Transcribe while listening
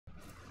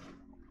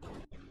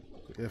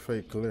Yeah,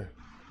 fake clear.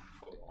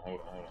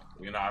 Hold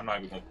on. You know, I'm not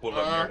even gonna pull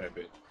up near that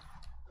bitch.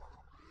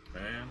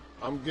 Man.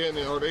 I'm getting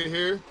it. Are they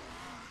here?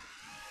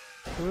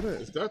 Who it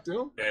is? Is that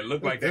them? Yeah, it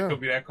looked like that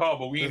could be that car,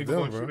 but we ain't even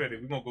gonna shoot at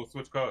it. We're gonna go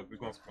switch cars. We're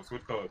gonna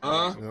switch cars.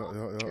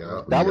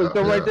 Yeah. That was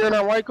them right there in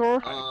that white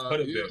car?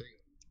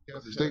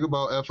 Think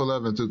about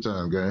F11 2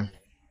 times, gang.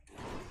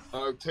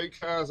 Take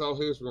Kaz out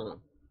his run.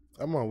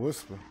 I'm on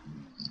whisper.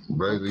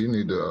 Brother, you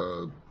need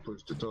to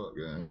push the talk,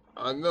 gang.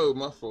 I know,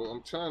 my fault.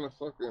 I'm trying to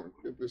fucking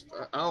get this.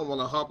 I don't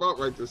want to hop out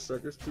right this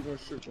second. There's too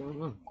much shit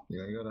going on.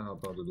 Yeah, you gotta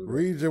hop out to do that.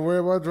 Read your where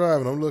about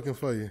driving. I'm looking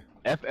for you.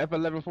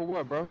 F11 for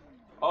what, bro?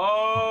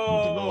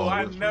 Oh,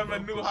 I never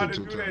knew how to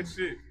do that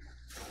shit.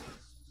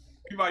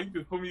 You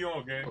just put me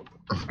on, gang.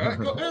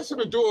 Go answer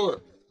the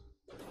door.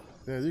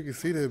 Yeah, you can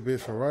see that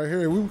bitch from right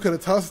here. We could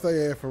have tossed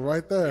that from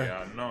right there.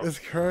 Yeah, I know. It's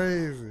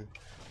crazy.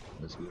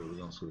 That's good. We're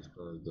gonna switch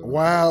cars.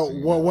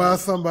 While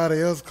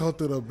somebody else come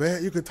through the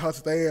back, you could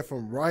touch their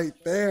from right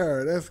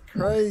there. That's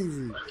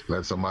crazy.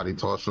 Let somebody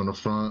toss from the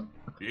front.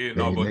 Yeah,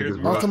 no, but here's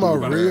I'm talking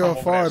about real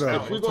far though.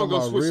 If we're gonna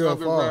go switch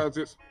other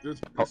rides,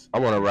 I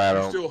want to ride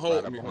on. Still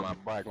hold me. My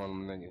bike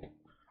on them niggas.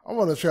 I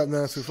want to trap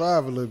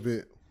 925 a little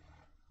bit.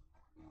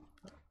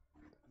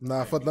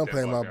 Nah, fuck, I'm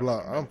playing my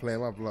block. I'm playing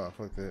my block.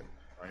 Fuck that.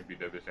 I ain't beat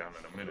that bitch down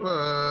in a minute.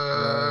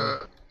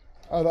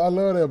 I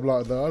love that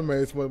block though. I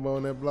made so much more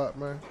on that block,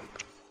 man.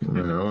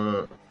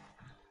 Yeah,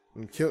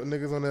 and killed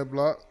niggas on that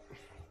block.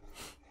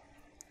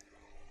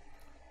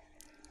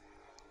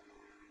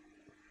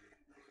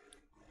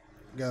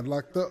 Got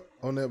locked up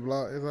on that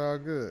block. It's all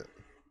good.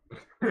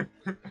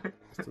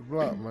 It's the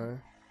block,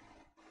 man.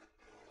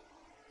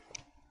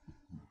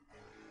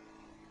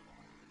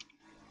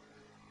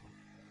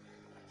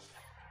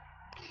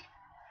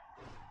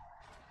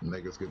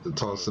 Niggas get to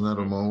tossing at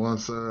them on one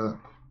side.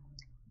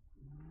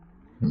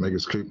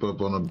 Niggas creep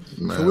up on them.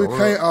 So we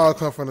can't all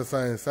come from the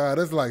same side.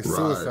 That's like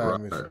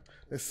suicide mission.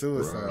 It's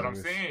suicide. But I'm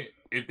saying,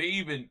 if they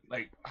even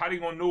like, how they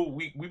gonna know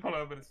we pull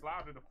up in the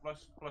slider to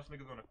flush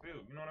niggas on the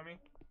field? You know what I mean?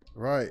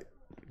 Right.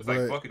 It's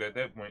like fuck it at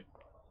that point.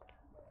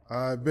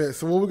 I bet.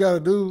 So what we gotta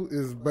do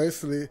is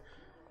basically.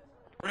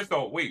 First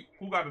off, wait,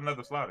 who got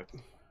another slider?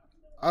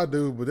 I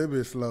do, but that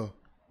bitch slow.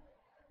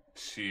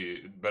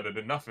 Shit, better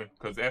than nothing.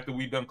 Cause after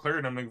we done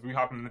clearing them niggas, we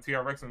hopping in the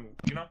TRX and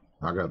you know.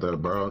 I got that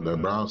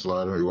brown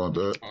slider. You want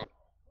that?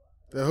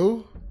 The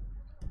who?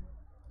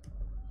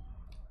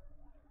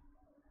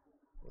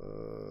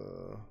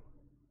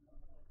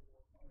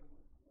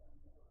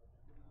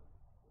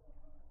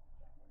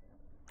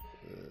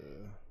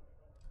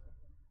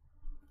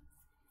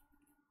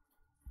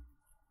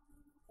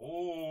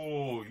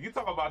 Oh, you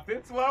talk about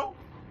this slow?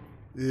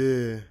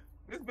 Yeah.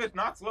 This bitch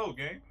not slow,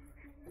 gang.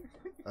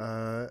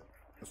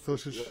 So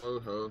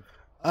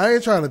I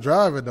ain't trying to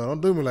drive it though. Don't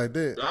do me like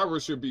that.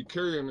 Driver should be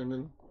carrying it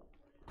in.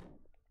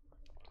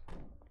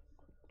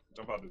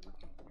 Jump out this.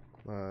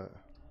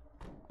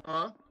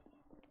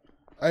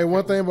 Hey,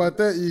 one thing about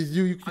that is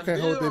you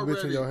can't hold that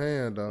bitch in your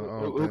hand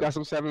though. Who got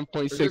some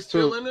 7.62?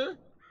 Still in there?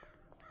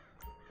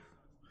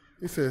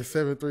 He said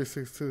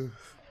 7362.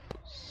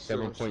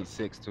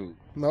 7.62.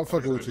 No, I'm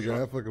fucking with you,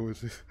 guys. I'm fucking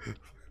with you.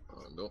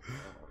 No.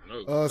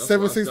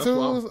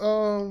 762s.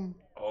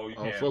 Oh, you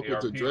I'll can't fuck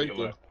with the Drake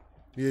though.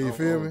 Yeah, you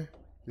feel me?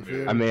 You feel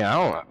me? I mean,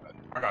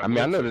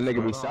 I know the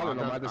nigga be selling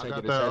them. I just ain't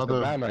get a chance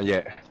to buy none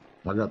yet.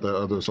 I got that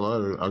other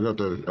slider. I got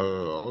the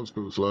old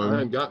school slider.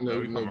 I ain't got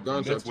no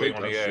guns that take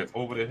on the ass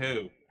over the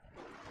hill.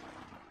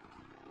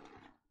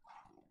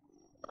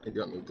 I ain't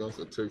got no guns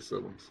that take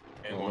sevens.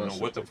 Ain't gonna know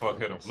what the fuck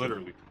hit him,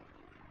 literally.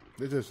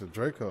 It's just a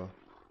Draco.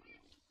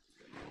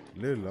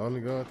 Literally, the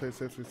only gun that takes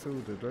 72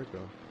 is the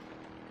Draco.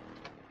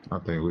 I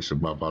think we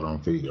should bop out on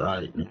feet,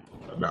 right?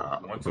 Nah,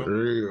 for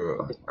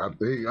real. I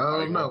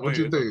don't know. What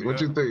you think?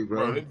 What you think,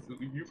 bro?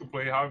 You can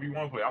play however you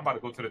want to play. I'm about to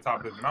go to the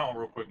top of this mountain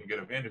real quick and get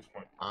a vantage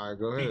point. All right,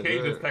 go ahead.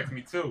 PK just texted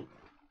me too.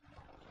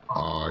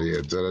 Oh,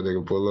 yeah. Tell that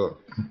nigga pull up.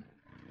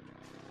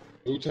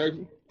 Who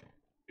taking?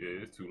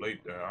 Yeah, it's too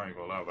late there. I ain't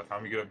gonna lie. By the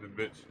time you get up this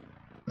bitch,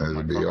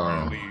 That'll be leave.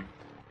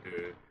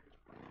 Yeah.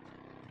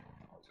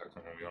 I'll text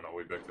him when we on our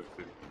way back to the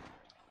city.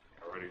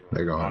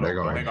 They gonna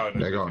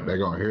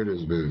hear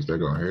this bitch. They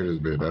gonna hear this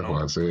bitch. That's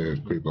why I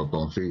said creep up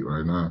on feet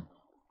right now.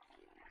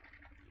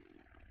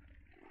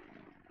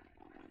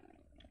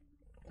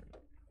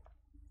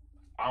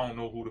 I don't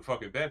know who the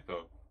fuck is that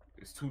though.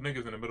 It's two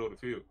niggas in the middle of the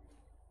field.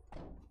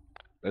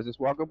 Let's just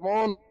walk up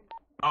on.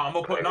 I'm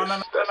gonna put no. All right,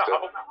 I'm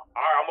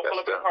gonna pull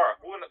up in the car.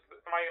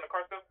 Somebody in the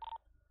car still?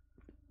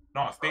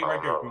 No, stay right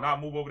there. Do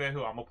not move over that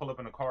hill. I'm gonna pull up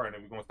in the car and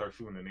then we're gonna start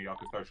shooting and then y'all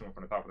can start shooting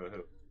from the top of the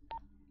hill.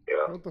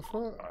 Yeah. What the fuck?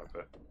 All right,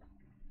 bet.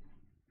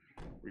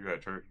 Where you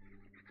at, Trey?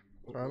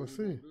 Trying to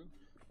see.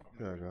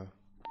 Yeah, I go.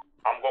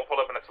 I'm gonna pull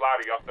up in the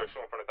slider. Y'all start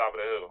shooting from the top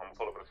of the hill. I'm gonna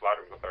pull up in the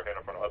slider. We're gonna start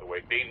heading from the other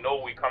way. They know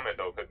we coming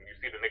though, cause you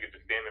see the niggas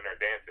just standing there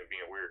dancing,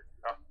 being weird.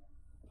 Huh?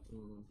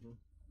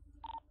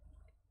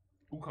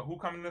 Who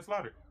coming in the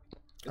slider?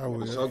 I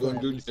will. I'm gonna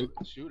do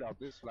shoot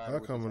out this slider. I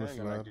come in the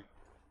slider.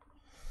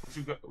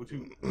 What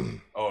you?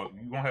 Oh,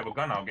 you gonna have a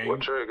gun out, gang?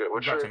 What trigger?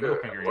 What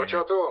trigger? What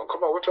y'all doing?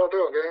 Come on, what y'all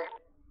doing, gang?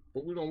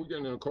 What we doing? We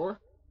getting in the car?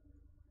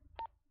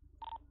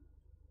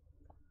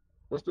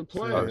 What's the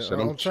plan?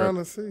 I'm trying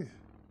to see.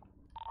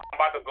 I'm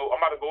about to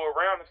go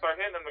around and start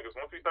hitting them niggas.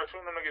 Once we start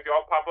shooting them niggas,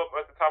 y'all pop up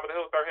at the top of the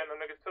hill, start hitting them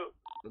niggas too.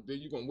 But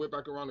then you gonna whip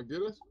back around and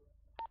get us?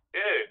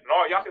 Yeah,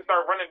 no, y'all can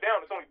start running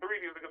down. It's only 3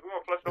 of these niggas. We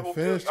gonna flush the whole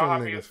field. Y'all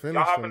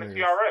hop in the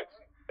TRX.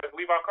 Let's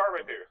leave our car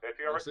right there. That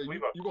TRX,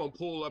 leave up. You gonna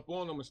pull up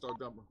on them and start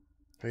dumping?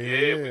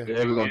 Yeah.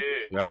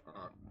 Yeah.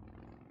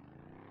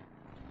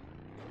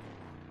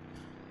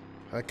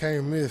 I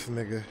can't miss,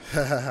 nigga.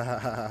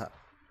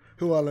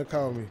 Who all that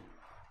call me?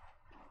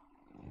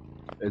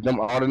 Is them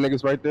all the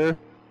niggas right there?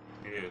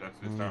 Yeah, that's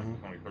his time.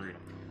 It's only 3 of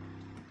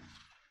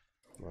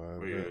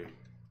them. Yeah.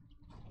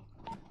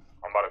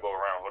 I'm about to go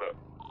around. Hold up.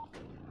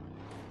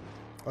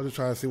 I'm just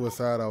trying to see what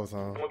side I was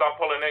on. As soon as I'm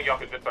pulling in, y'all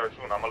can just start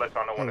shooting. I'm gonna let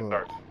y'all know when to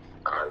start.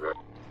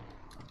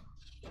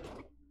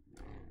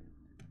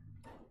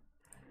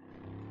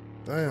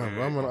 Damn,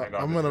 bro,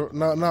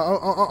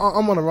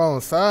 I'm on the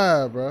wrong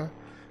side, bro.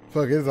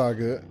 Fuck, it's all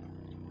good.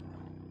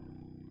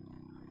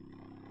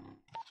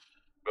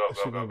 Go.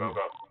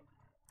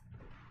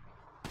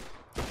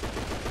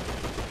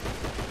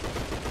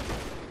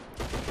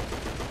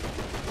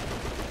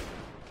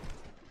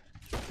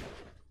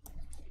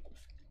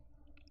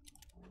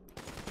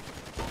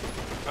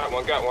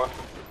 Got one.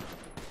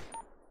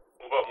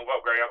 Move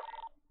up, Graham.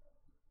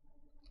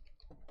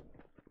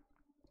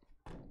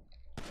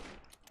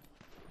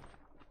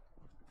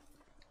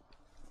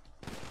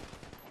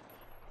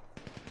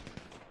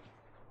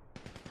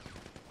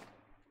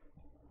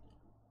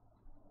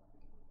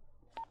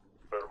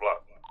 Third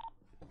block.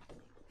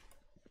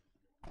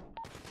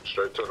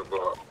 Straight to the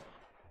block.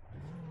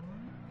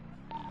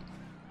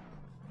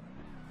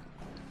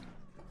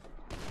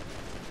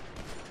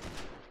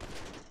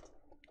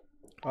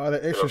 All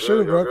that extra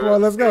shooting, bro. Come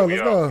on, let's go.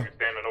 Standing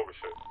over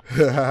shit.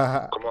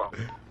 Come on.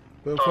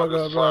 The fuck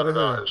up out of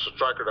here. It's a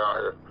striker down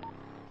here.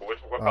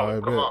 What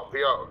color? Come on, he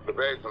out. The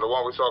bag from the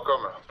one we saw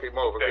coming. Keep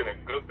moving.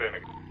 Good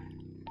thing.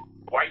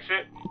 White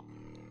shit?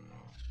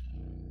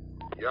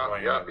 Yeah.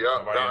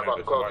 Down about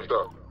the close and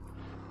stuff.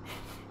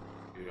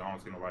 Yeah, I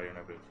don't see nobody in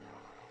that bitch.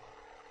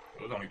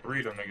 There was only 3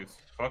 of them niggas.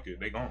 Fuck it,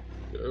 they gone.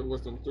 Yeah, it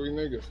was them 3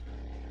 niggas.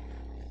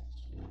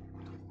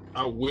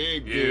 I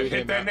wigged it.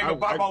 Hit that nigga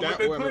Bobo with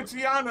the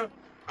Clinciana.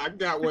 I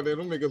got one of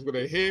them niggas with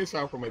a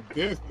headshot from a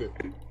distance.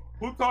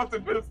 Who tossed the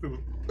pistol?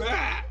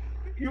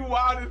 You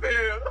wild as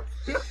hell.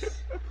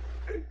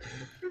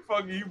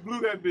 Fuck you blew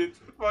that bitch.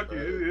 Fuck it,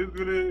 it is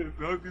what it is.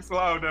 Don't you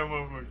slow that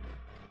motherfucker.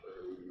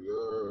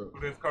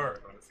 Put this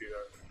card. Let's see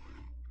that.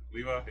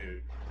 Leave out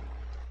here.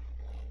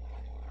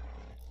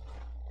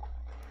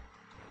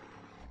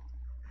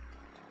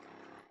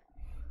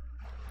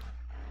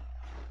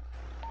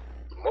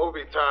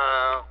 Movie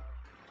time.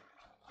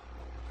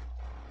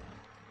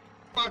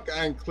 Fuck,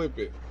 I ain't clip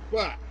it.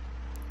 Fuck.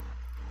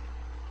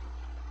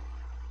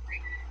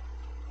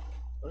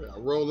 I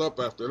roll up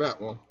after that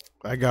one.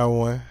 I got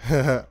one.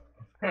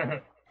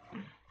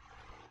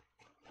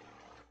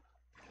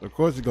 Of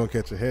course you're gonna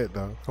catch a hit,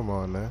 though. Come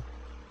on, now.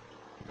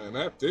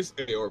 Man, this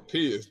ARP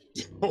is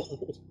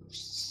dope.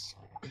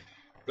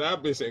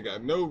 That bitch ain't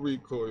got no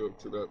recoil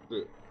to that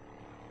bit.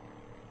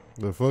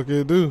 The fuck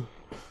it do?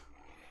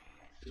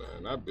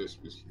 Man, that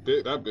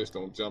bitch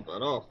don't jump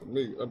at all for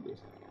me. That bitch.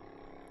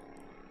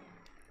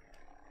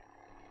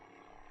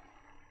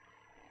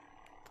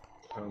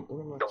 The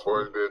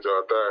boys did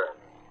y'all thing.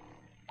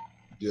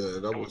 Yeah,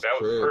 that was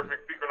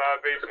perfect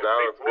synchronization. That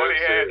was boy, they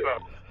had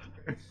something.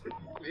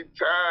 Big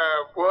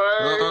time,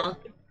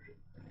 boy.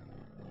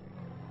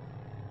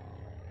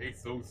 They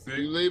so sick.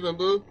 You leaving,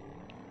 boo?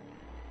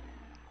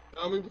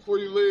 Tell me before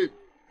you leave.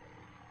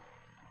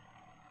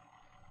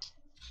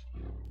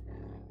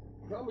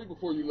 Tell me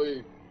before you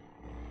leave.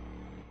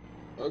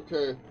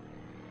 Okay.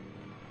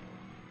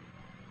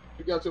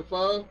 You got your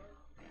phone?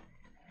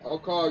 I'll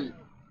call you.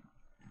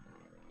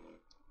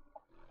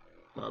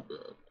 My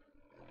bad.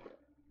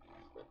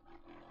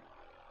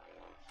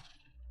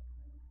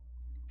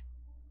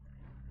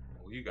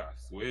 Oh, you got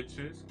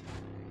switches.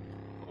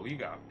 Oh, you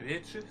got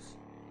bitches.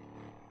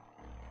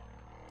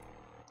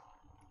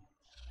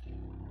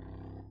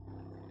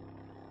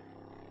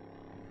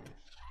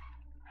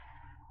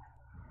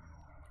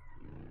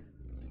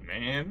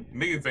 Man,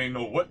 niggas ain't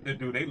know what to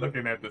do. They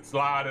looking at the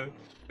slider.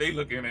 They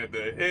looking at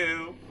the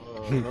hill.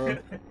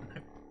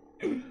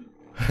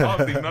 I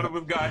don't think none of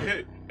us got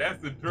hit.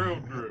 That's the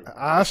drill.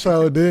 I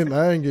sure didn't.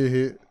 I ain't get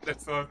hit.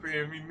 That's what I'm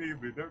saying. Me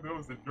neither. That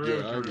was the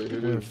drill.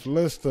 Yeah,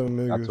 flushed them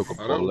niggas. I took a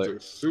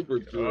bullet. Super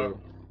drill.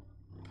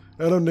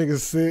 That them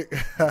niggas sick.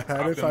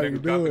 That's how you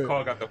do it. The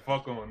car got the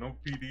fuck on. No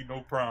PD,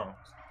 no problems.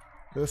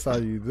 That's how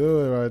you do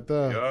it right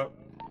there. Yup.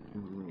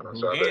 And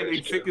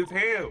they sick as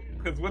hell.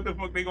 Cause what the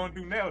fuck they gonna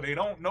do now? They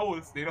don't know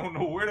us. They don't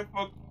know where the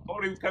fuck.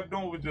 All they kept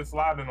doing was just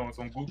sliding on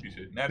some goofy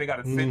shit. Now they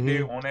gotta sit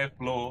there on that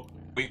floor,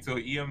 wait till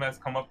EMS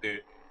come up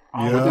there.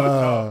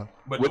 Yeah.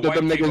 But what the did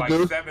them white niggas take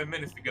do? 7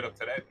 minutes to get up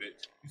to that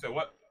bitch. You said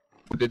what?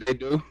 What did they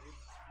do?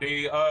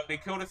 They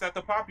killed us at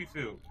the poppy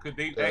field. Cause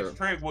they asked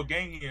Treg what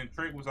gang he in.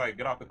 Treg was like,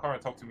 get off the car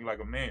and talk to me like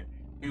a man.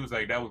 He was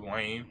like, that was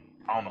lame.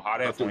 I don't know how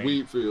that the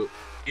weed field.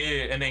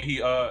 Yeah, and then he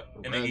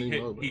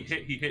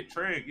hit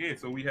Treg. Yeah,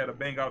 so we had a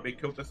bang out. They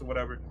killed us or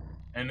whatever,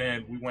 and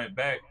then we went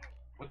back.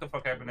 What the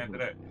fuck happened after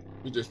that?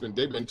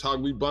 They've been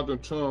talking. We bumped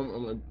into them.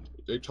 I'm like,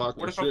 they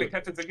talking. Where the fuck they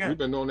catch us again? We've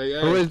been on their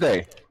ass. Who is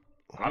they?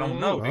 I don't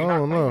know. I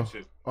don't know.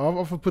 I'm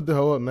gonna put the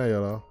hoe up now,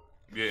 y'all.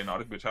 Yeah, no,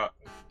 this bitch hot.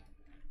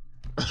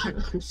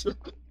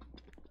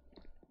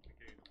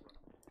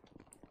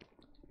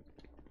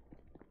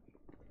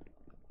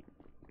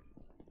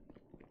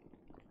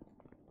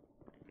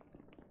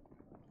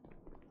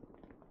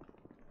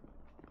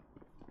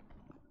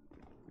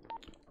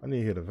 I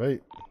need to hit a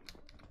vape.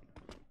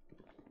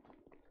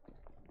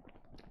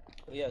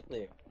 Yeah,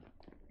 clear.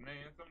 Man,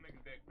 some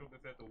niggas that killed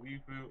us at the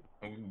weed field,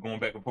 and we going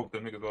back and poke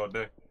them niggas all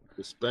day.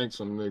 To spank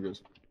some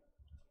niggas.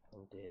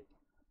 I'm dead.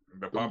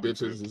 Them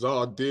bitches is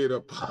all dead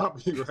up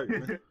poppy right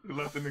now.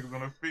 Left the niggas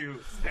on the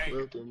field stankin'.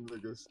 Left them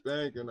niggas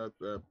stankin' at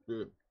that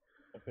bit.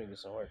 I'm finna get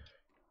some work.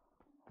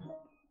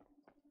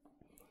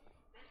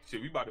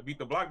 Shit, we about to beat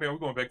the block down. We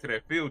going back to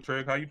that field,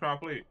 Treg. How you trying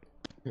to play it?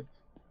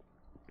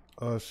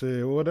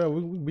 Shit, whatever.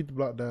 We beat the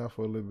block down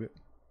for a little bit.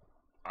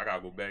 I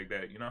gotta go bag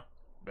that, you know?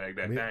 Bag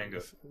that thing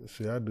up.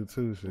 Shit, I do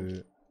too,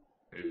 shit.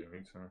 Yeah, me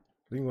too.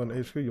 You can go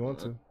to HQ, you want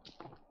to?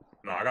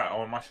 No, I got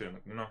all my shit,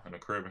 you know, in the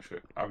crib and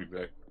shit. I'll be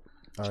back.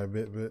 Alright,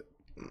 bet.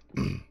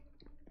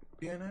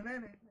 Yeah,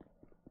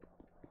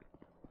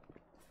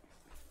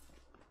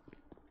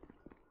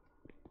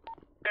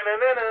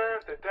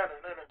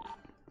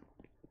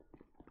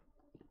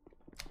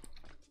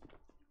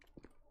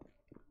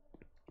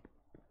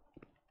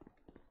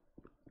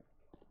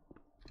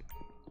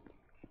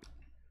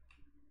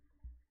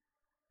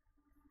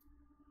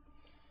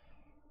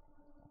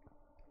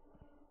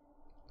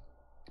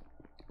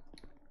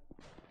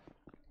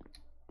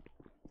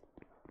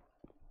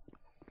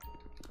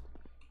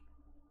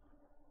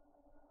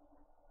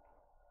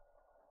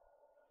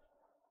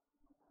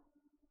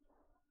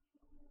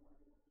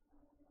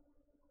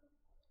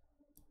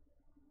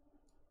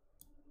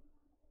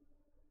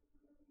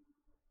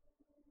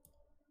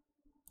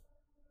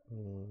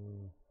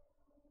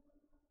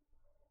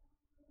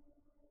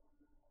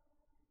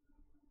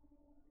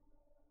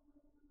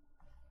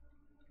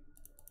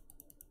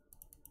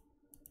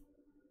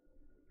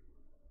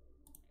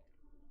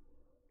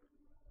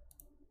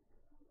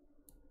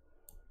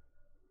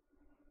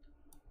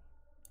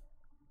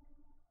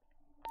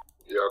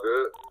 Y'all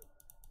good?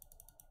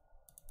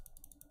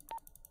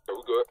 Yeah,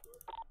 we good.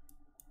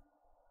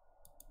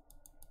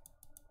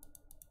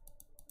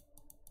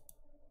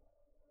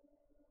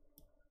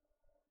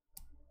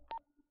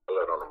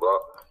 Let on the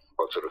block.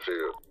 Up to the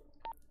field.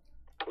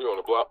 We on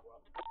the block.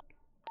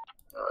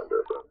 Alright, bet.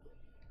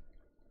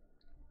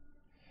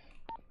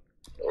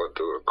 Went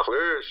through a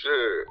clear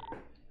shit.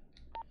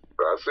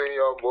 I seen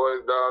y'all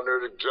boys down there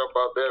to jump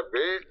out that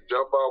bitch.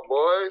 Jump out,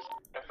 boys.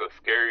 That's a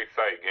scary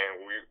sight,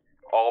 gang. We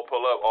all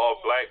pull up, all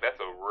black. That's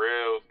a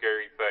real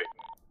scary sight.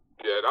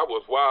 Yeah, that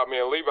was wild,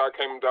 man. Levi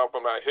came down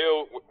from that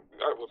hill.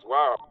 That was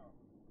wild.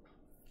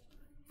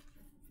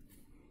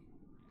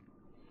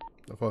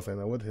 The folks ain't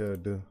know what the hell to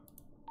do.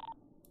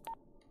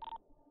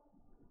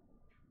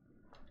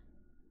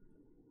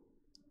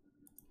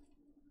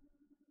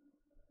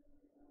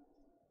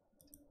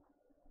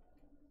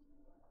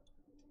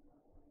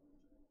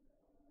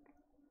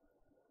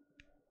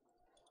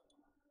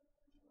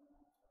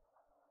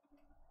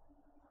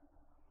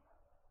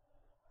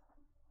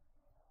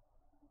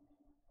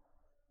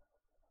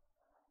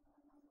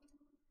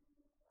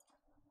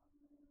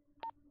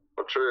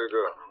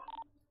 Trigger.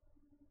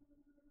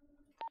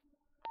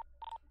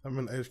 I'm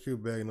in the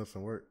HQ bagging up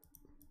some work.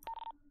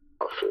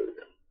 I feel you.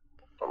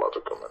 I'm about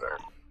to come in there.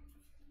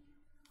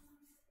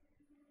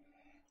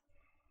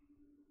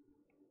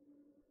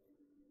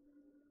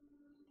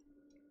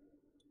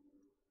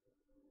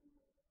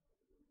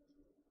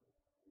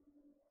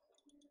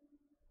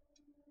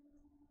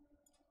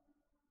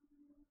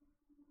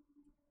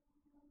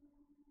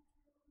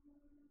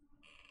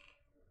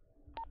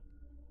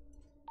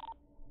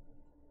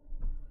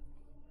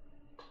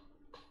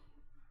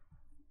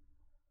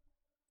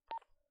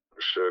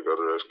 Shit, go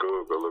to that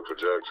school, go look for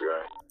Jack's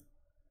gang.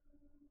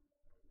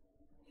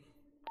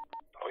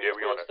 Oh yeah,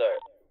 we on it.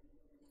 Start.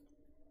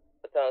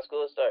 What time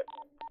school start?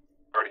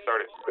 Already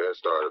started.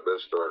 Best started.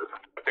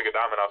 I take a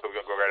diamond out, so we're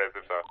gonna go right at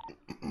this time.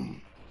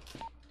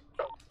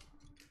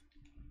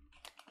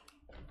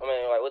 I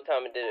mean, like, what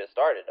time did it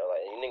start though?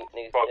 Like, you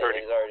niggas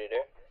already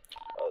there?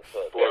 Oh,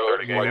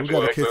 12:30. Like, we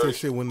gotta catch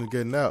this shit when it's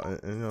getting out, and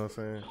you know what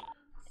I'm saying?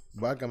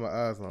 But I got my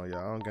eyes on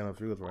y'all. I don't got no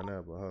fuels right now,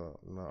 but no,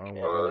 I don't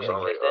catch that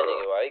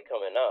nigga while he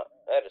coming out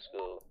of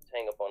school.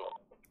 Hang up on him.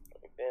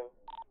 You feel me?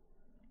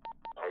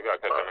 Oh, you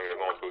gotta catch that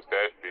nigga going to his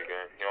stash speed,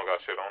 gang. He don't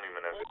got shit on him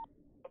and that shit.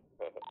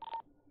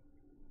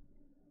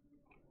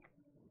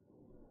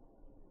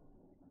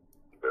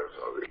 That's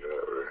all we got,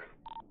 right?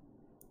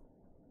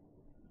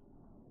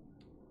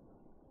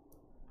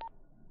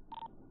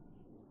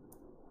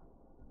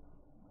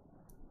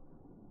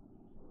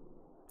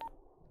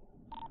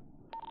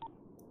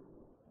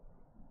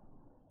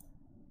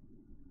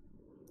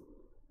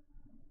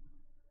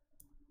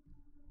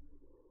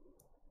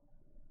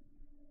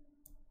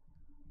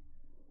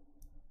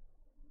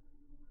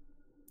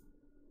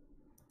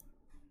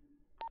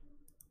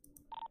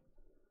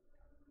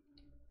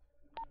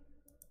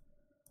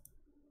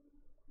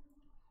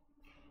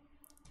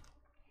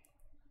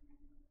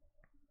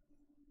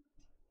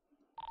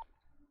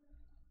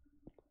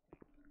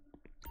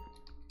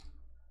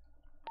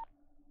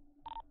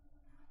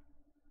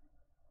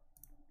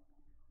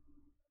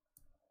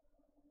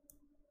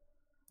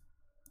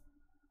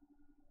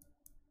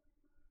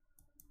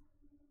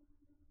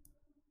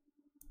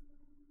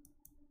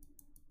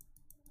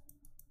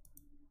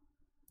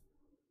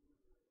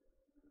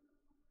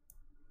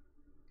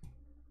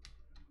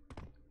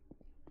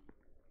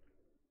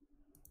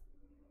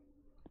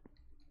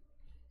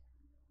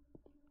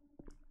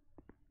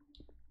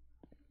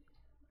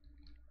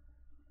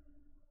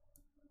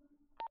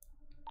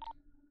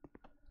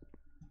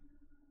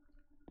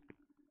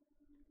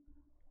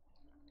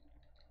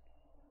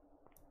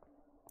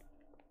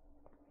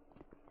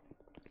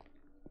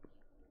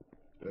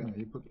 Damn,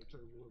 you put the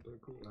table up there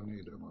quick. I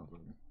need that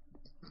motherfucker.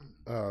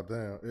 Oh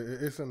damn!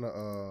 It's in the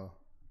Hold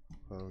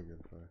on, let me get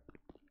it for you.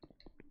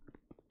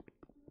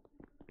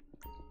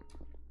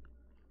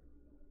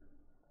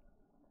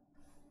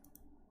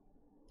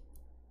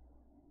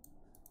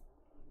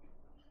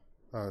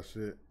 Oh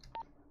shit!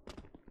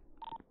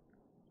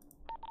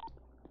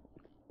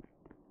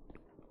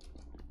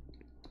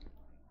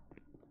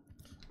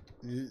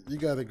 You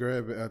gotta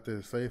grab it out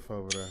there safe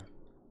over there.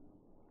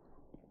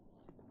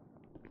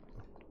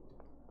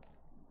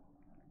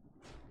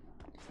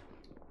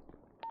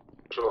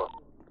 Sure.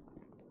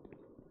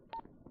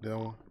 That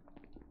one.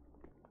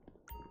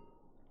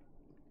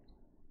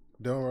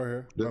 That one right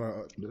here.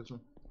 This one?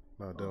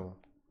 No, that one.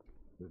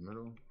 The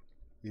middle one?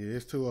 Yeah,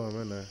 it's two of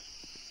them in there.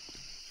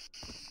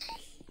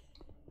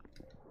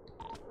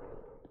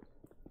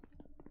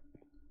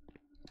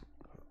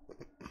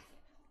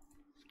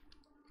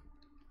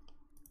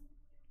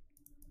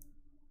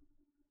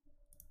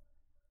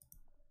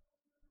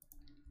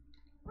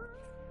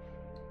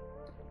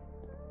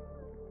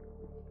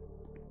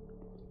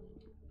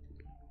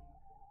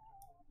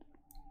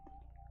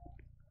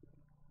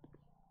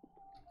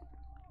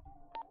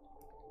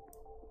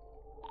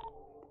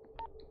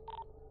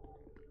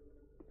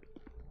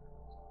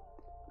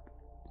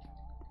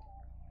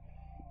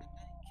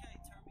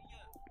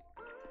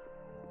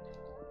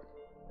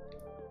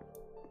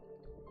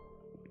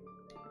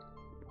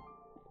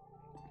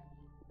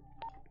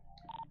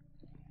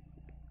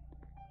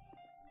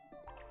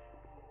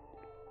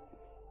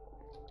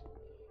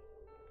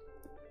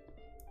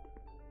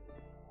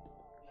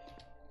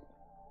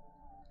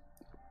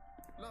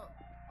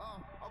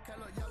 Okay,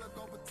 look, yellow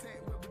go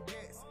protect with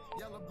baguettes.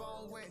 Yellow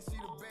bone wet, she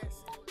the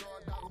best. Throw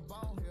a dog a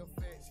bone, he'll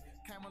fetch.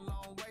 Came a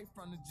long way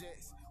from the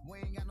Jets. We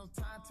ain't got no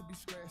time to be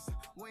stressed.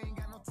 We ain't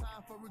got no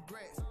time for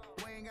regrets.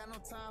 We ain't got no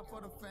time for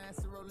the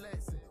fancy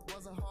Rolex.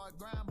 Was a hard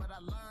grind, but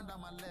I learned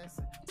all my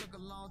lesson. Took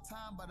a long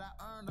time, but I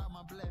earned all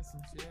my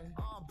blessings, yeah.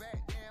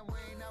 Back then, we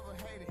ain't never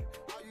hated.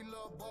 All you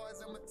little boys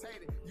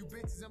imitated. You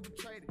bitches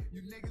infiltrated.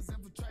 You niggas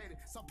infiltrated.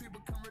 Some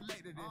people can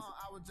relate to this.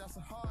 I was just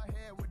a hard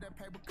head with that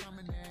paper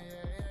coming in,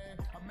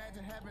 yeah.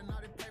 Imagine having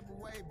all this paper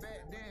way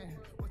back then.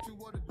 What you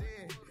would've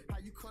did, how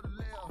you could've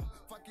lived.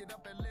 Fuck it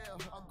up and live,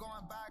 or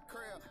going by a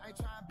crib. Ain't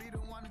trying to be the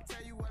one to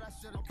tell you what I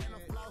should've did.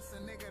 Floss a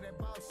nigga that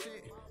bout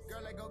shit. Girl,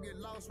 they go get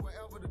lost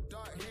wherever the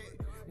dart hit.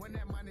 When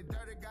that money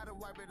dirty, gotta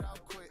wipe it out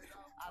quick.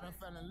 I done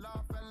fell in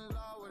love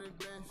with it,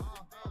 bitch.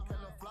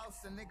 Killer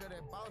floss a nigga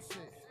that bout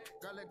shit.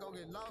 Girl, they go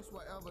get lost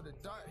wherever the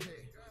dart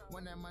hit.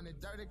 When that money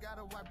dirty,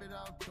 gotta wipe it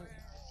out quick.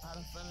 I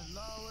done fell in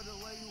love with the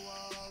way you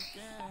walk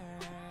in.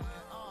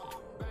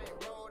 Bank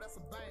roll, that's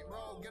a bank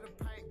roll. Get a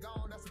paint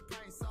gone, that's a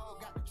paint soul.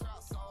 Got the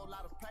trap soul,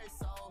 lot of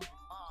pesos.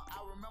 I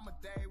remember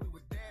day we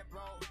were dead,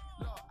 bro.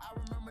 Look, I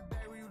remember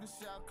day we used to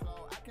shell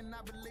clothes. I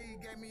cannot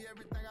believe gave me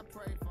everything I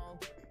prayed for.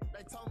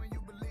 They told me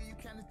you believe you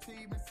can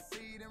achieve and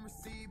succeed and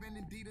receive, and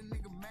indeed a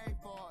nigga made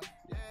for it.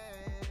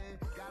 Yeah,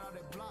 got all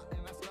that block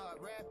and I started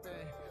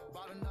rapping.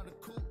 Bought another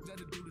coupe just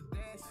to do the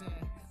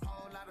dashing.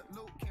 Whole lot of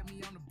loot kept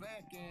me on the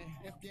back end.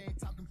 If you ain't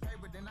talking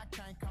paper, then I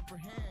can't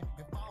comprehend.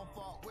 If I don't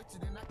fuck with you,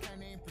 then I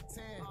can't even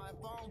pretend.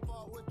 If I don't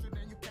fuck with you,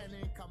 then you can't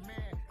even come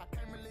in. I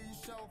can't believe you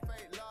show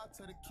fake love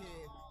to the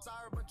kid.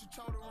 Sorry, but you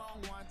chose the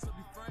wrong one to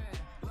be friends.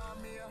 Love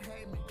me or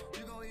hate me,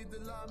 you gon' either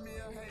love me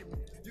or hate me.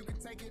 You can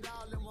take it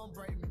all and won't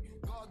break me.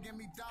 Go give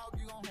me dog,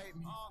 you gon' hate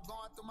me.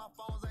 Going through my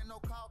phones, ain't no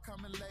call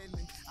coming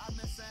lately. I've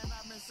been saying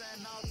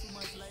all too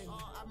much lately.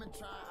 I've been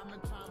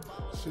trying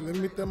ball. Shit, let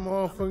me hit that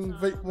motherfucking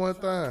vape one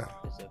time.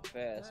 It's a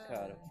fast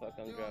car. The fuck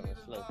I'm driving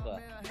a slow car.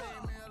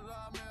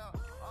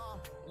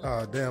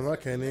 Oh damn, I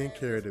can't even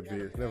carry the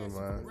bitch. Never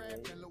mind.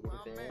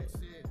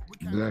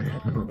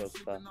 Damn.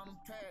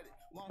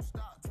 Won't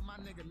stop till my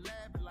nigga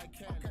laugh like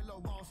cat.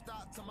 Kilo won't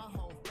stop till my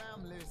whole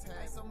family's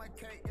had. So my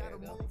cake gotta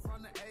move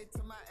from the A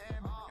to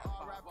Miami.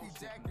 R.I.P.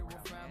 Jackie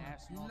with family.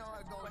 You know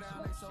it go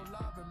down, they show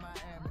love in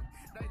Miami.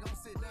 They gon'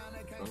 sit down,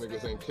 they can't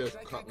niggas ain't catch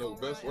caught no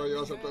best while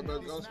y'all up at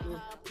that gun school.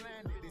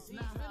 It's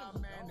not how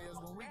man is.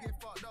 When we get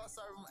fucked up,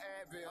 serve them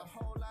Advil. A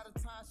whole lot of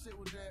time shit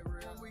was that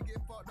real. When we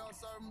get fucked up,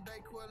 serve them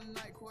Dayquil and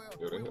NyQuil.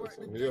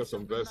 Yeah, they have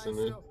some best in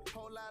there.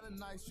 Whole lot of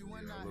nights you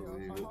and I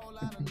here. A whole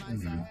lot of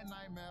nights I had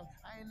nightmares.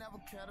 I ain't never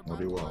cared about. What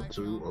do you want,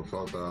 2 or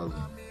 4,000?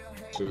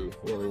 2.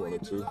 We only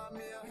wanted 2.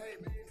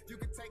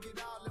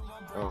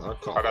 Oh,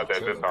 I got that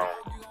this time.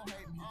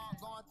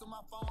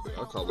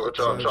 I call What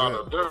y'all trying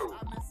to do?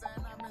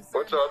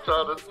 What y'all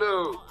trying to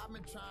do?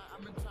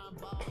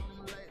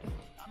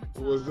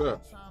 Who was that?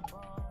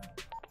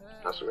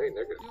 That's me,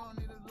 nigga.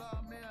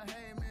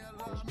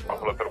 I'll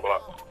pull up to the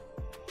block.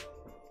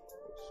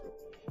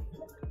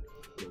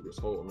 Niggas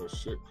holding this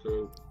shit,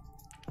 cuz.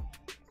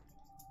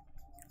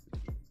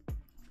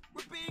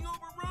 We're being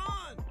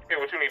overrun. Hey,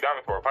 what you need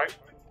diamonds for, a pipe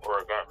or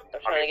a gun?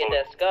 I'm trying to get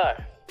that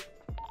scar.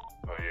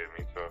 Oh yeah,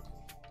 me too.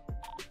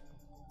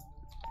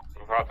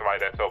 You found somebody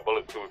that sell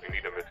bullets too if you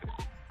need them bitches.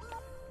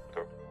 So.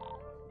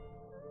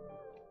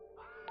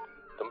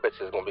 Them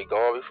bitches gonna be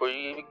gone before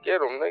you even get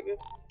them, nigga.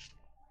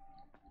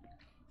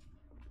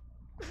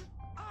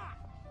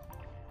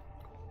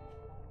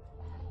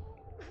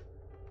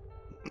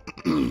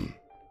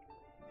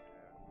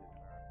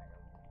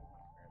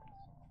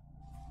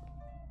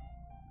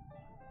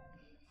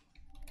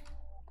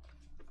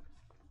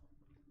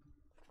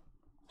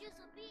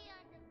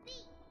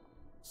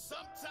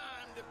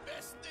 Sometimes the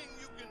best thing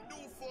you can do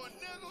for a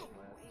nigga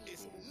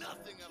is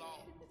nothing at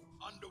all.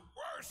 And the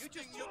worst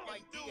thing you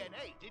can do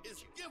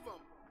is give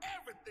them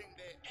everything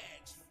they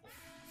ask for.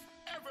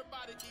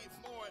 Everybody eats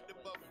more at the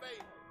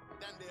buffet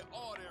than they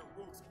order at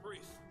Ruth's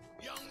Chris.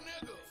 Young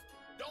niggas,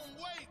 don't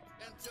wait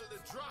until the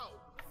drought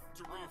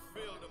to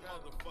refill the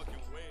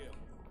motherfucking well.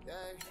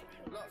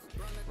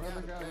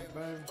 Brother got it,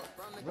 baby.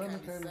 Brother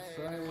can't say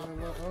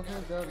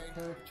okay, got it,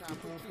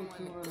 put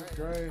you in the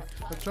grave.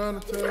 I'm trying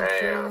to tell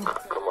you.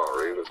 Come on,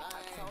 Reeves.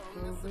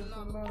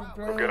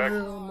 Okay,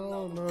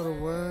 no, another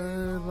way,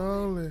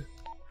 lonely.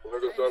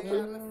 Niggas up to?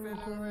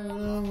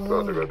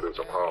 About to go do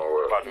some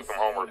homework. About to do some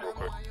homework real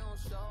quick.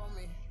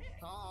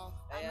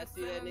 Hey, I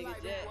see that nigga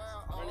Jack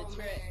on the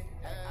track.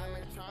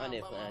 I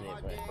didn't play.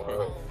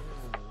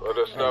 Well,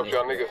 the snaps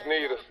y'all niggas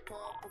need us.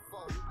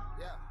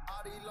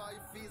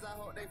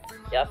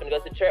 Y'all finna go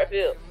to the track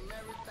field.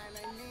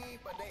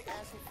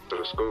 To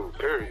the school,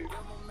 period.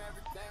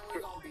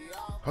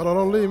 Hold on,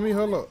 don't leave me,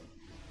 hold up.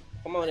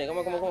 Come on then, come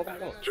on.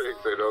 Jake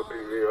said don't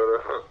leave me on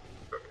the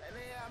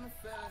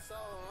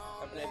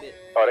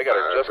Oh, they got a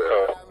dress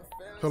code.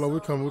 Hold on, we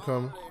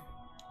coming.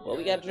 Well,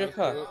 we got a drift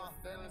car.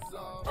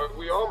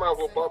 We all might as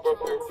well pop up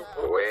here.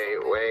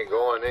 We ain't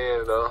going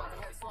in, though.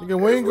 Nigga,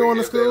 we ain't going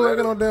to school. I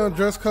got no damn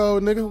dress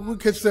code, nigga. We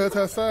catch you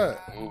outside.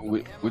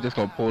 We just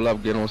gonna pull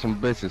up, get on some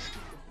bitches.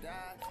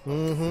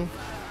 Mm-hmm.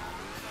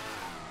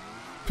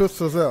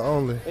 Pistols out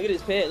only. Look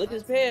at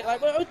this pad.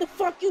 Like, what the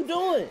fuck you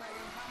doing?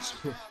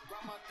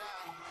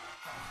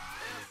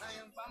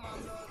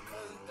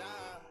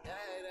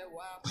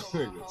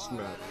 Nigga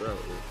snapped out.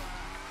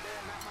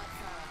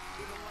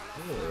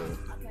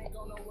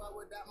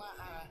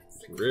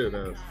 Red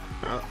ass.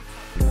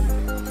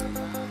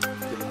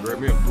 Grab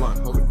me a blunt.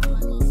 Hold it.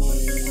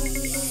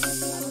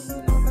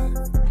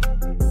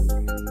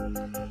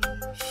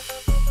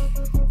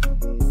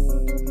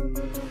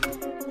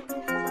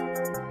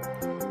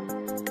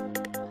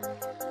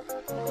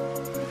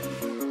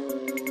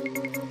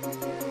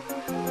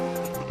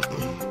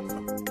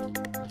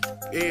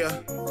 Yeah.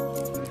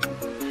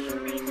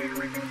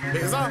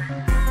 It's up.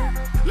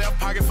 Left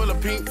pocket full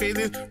of pink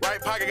 50s,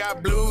 right pocket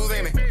got blues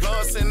in it.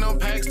 Blood sending them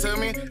packs to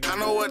me, I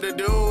know what to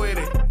do with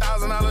it.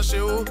 $1,000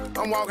 shoe,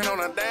 I'm walking on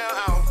a down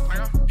house.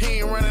 He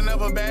ain't running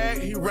up a bag,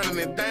 he running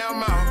it down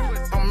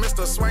mouth. I'm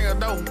Mr. Swinger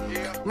Dope,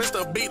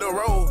 Mr. Beat the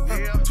Road,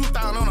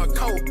 2,000 on a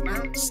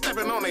coat,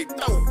 stepping on they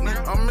throat.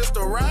 I'm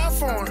Mr. Ride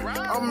Foreign,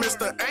 I'm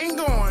Mr. Ain't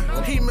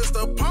Going, he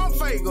Mr. Pump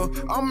Faker,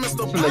 I'm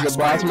Mr. Nigga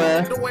Boss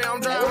Man. The way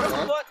I'm driving. Where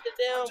the fuck the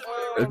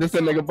damn, Is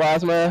this a nigga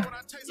Boss Man?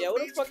 yeah,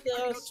 where the fuck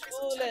the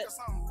school at?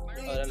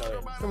 Oh, that know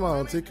it. Come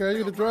on, TK,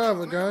 you the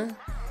driver, gang.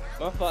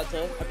 My fault,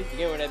 son. I be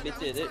forgetting where that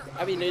bitch is.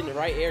 I be in the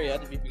right area. I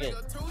just be forgetting.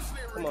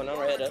 Come on, I'm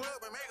right up.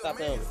 Stop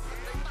playing with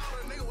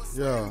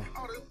me. Yeah.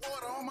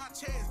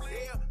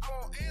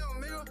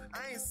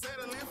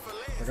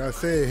 Like I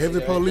said, heavy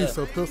police,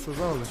 so pistols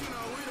only.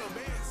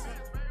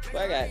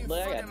 But I got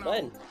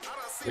buttons.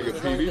 Nigga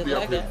TV be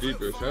up here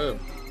deep as hell.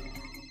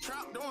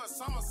 Trap doing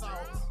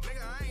somersaults,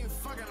 nigga, I ain't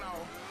fucking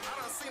off. I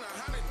done seen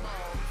 100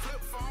 ball,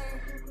 flip phone.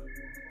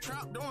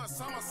 Trap doing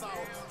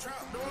somersaults,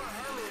 trap doing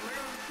hurdle,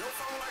 nigga. Your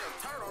phone like a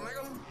turtle,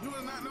 nigga. You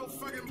is not no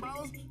fucking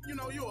boss, you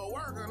know you a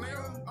worker,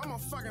 nigga. I'm a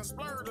fucking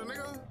splurger,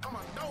 nigga. I'm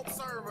a dope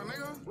server,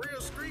 nigga.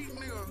 Real street,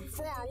 nigga.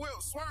 Foreign whip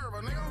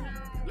swerver,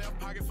 nigga. Left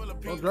pocket full of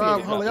pink.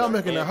 Drive, hold on, y'all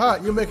making it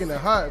hot. You making it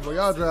hot, but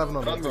y'all driving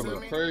on the That pillow.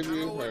 nigga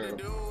crazy as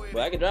hell.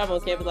 But I can drive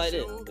on campus like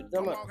this. What you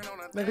talking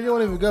about? Nigga, you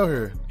don't even go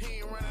here.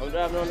 I'm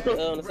driving on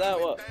the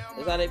sidewalk.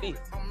 That's how they be.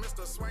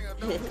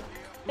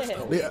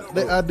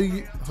 They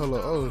ID. Hold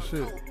on, oh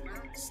shit.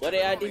 What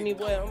they ID me,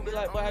 boy? I'm gonna be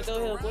like, boy, I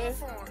go here, boy.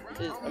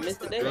 I missed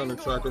the day. Down the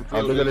track and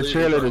Oh, look at the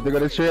cheerleaders. Look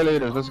at the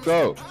cheerleaders. Let's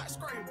go.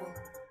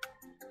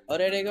 Oh,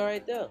 there they go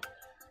right there.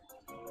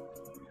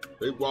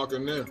 They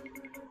walking there.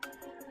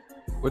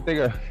 What they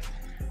got?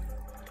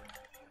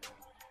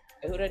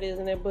 Hey, who that is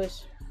in that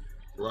bush?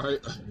 Right?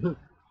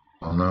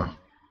 Oh no.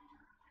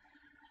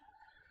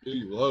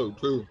 He low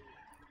too.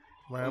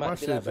 Man, I'm my about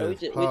to be shit like, bro, we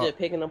just just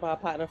picking up our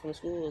partner from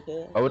school,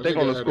 okay? Oh, what they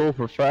going to school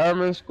for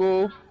fireman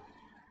school?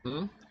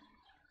 Hmm?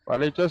 Why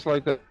they just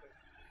like that?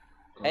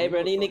 Hey,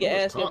 bro, these nigga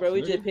asking, bro,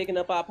 we Nigga. just picking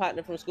up our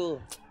partner from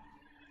school.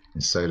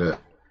 You say that.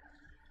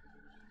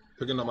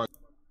 Picking up my.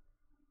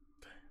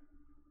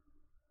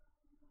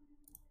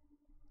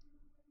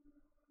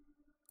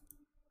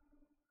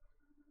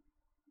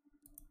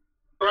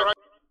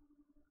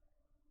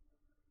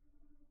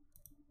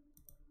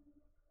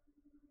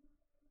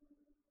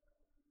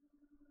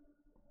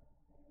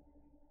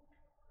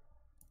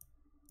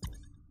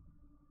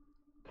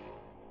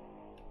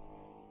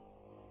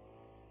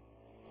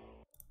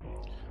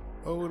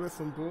 Oh, that's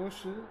some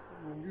bullshit.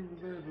 When you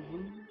was there to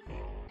lose.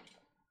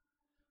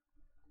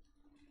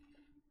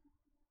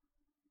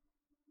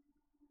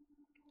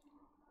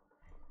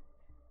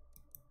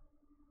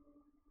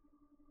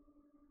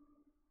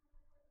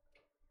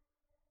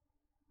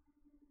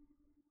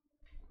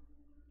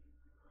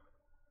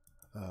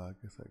 I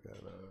guess I got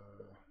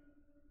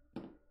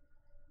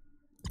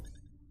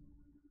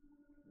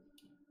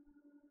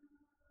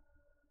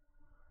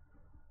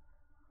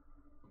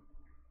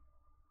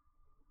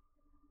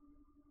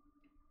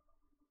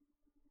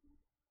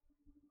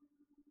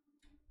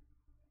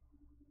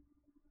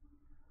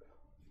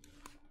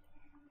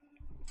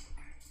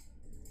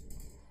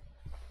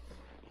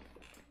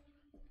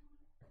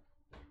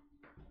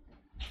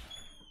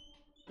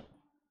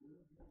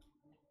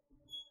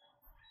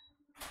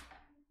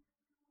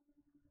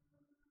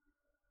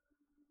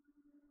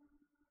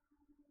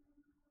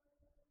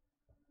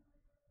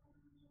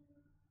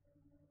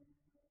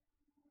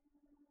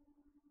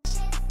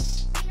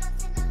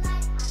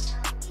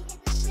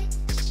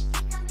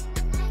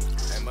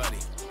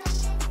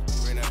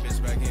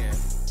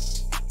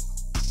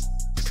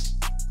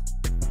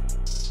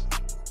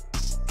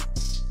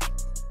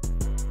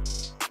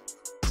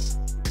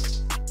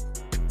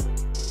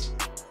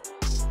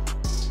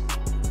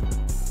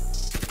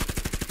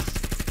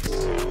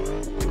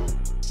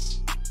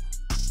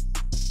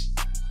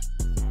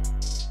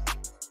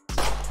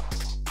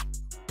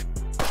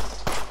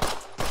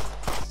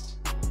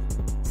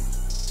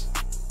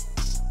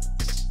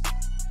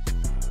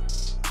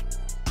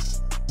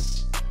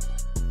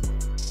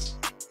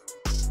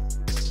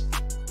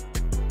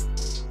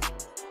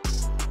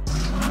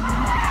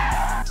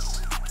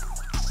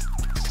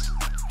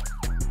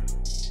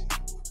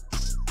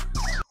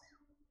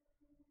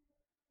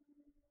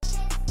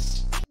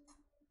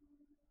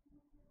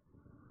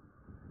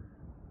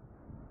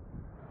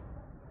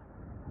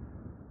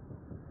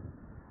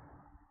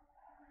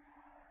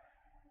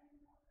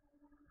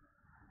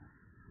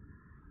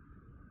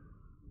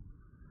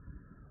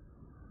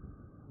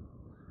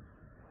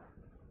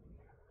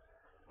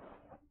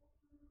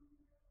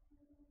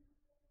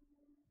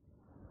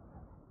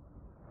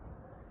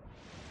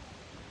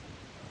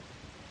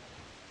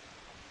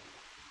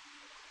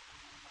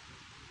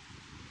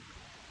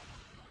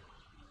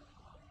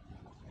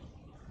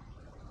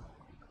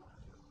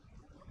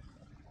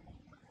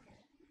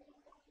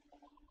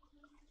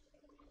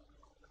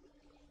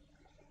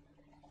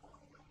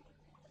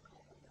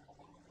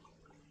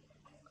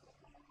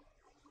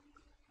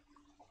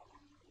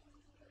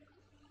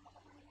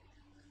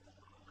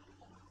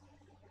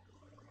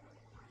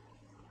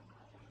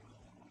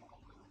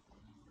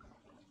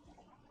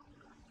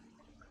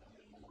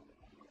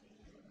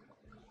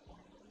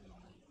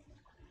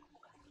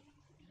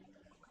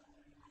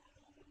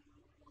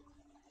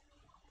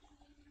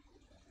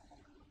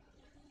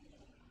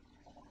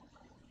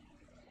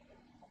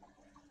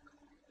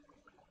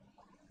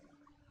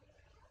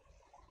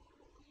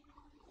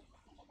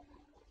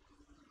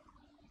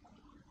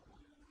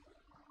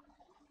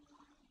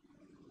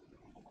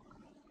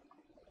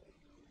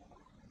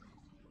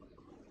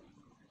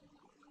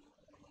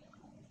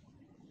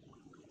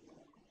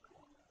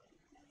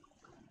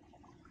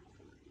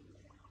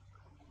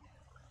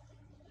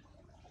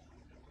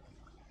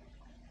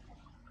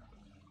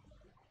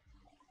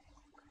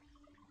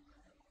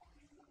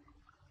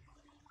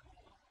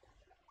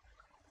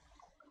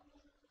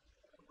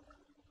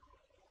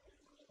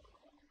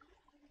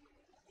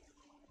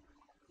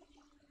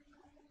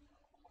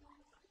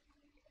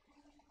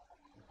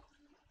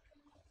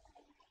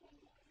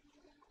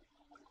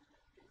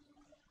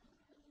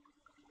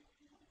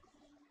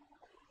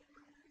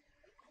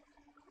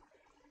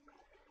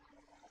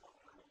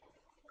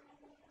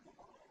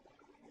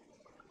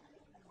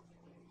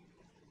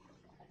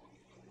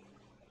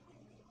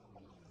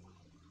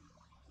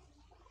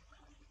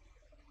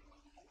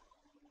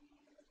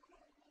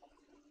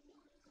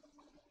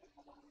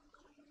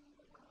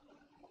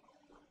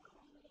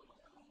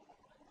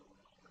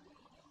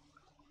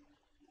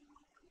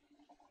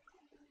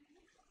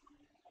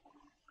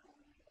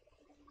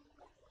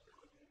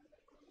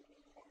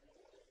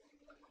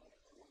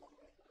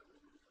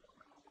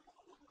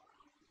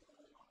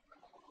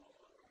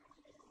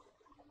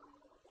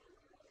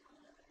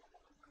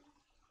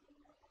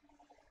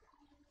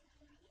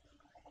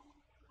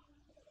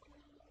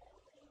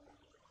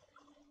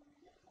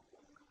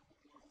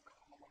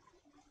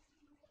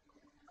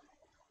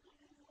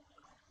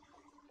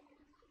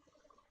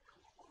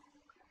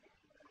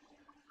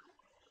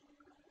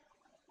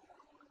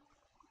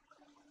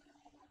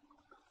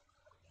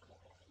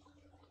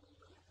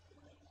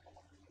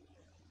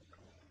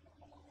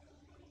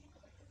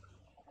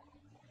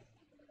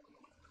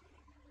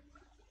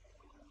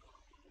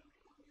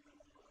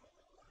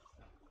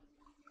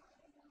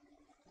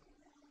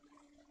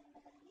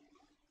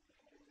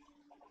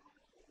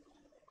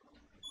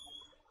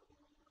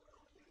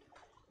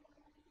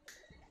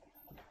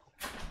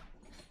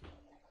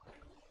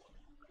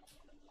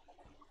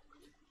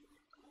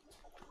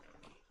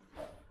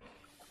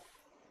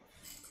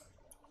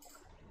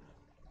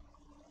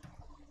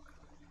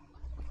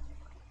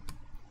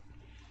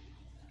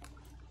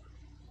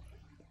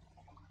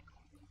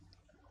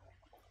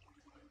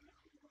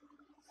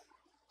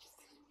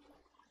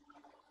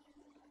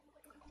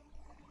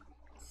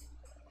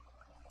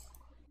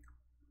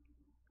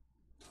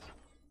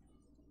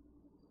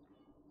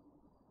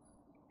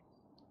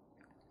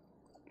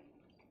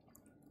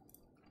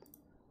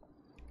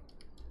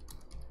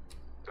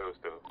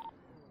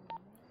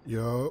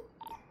Yo.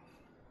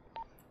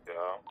 Yeah.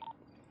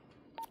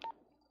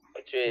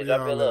 Hey, Trey,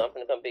 drop your look.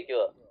 I'm finna come pick you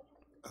up.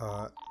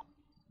 Alright.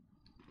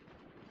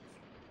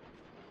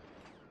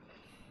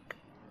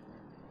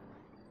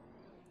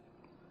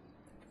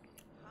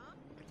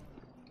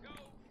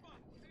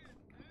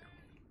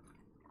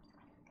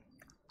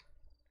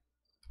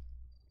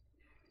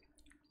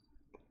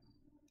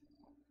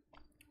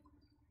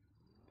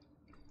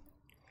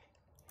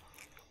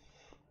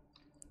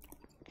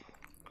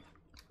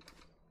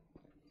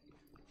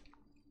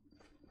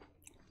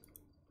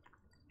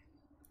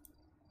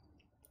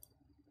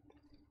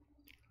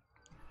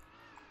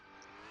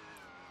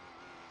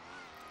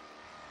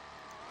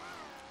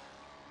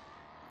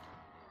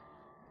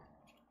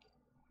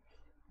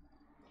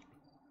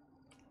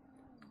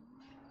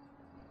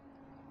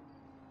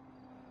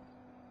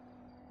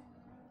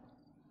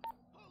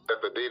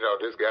 At the Dino,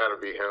 this gotta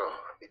be him.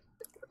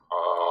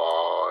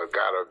 Oh, it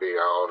gotta be. I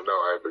don't know.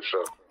 I ain't for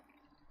sure.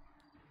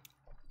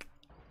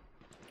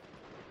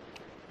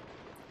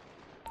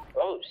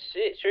 Oh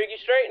shit, Trick, you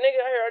straight,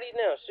 nigga? I heard all these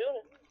now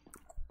shooting.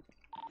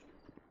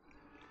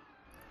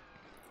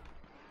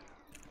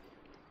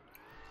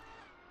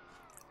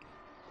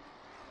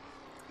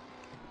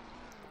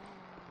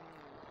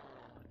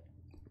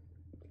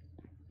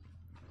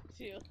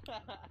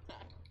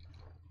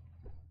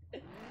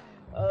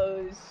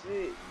 Oh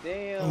shit,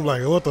 damn. I'm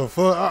like, what the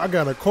fuck? I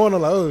got in a corner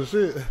like, oh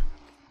shit.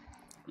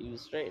 You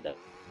was straight up.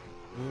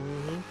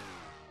 Them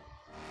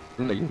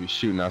niggas be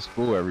shooting out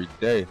school every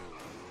day.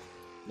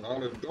 No,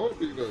 don't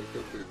be though.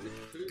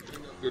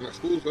 Then the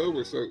school's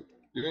over, so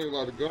you ain't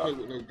allowed to go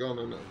with no gun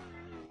in there.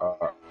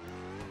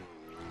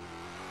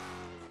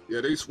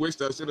 Yeah, they switched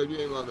that shit up. You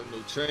ain't allowed to have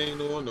no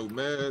chain on, no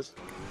mask.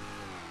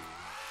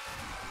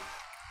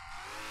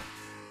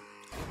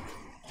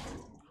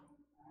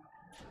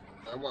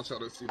 I want y'all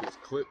to see this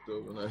clip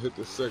though when I hit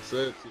the sex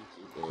ed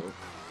teacher, bro.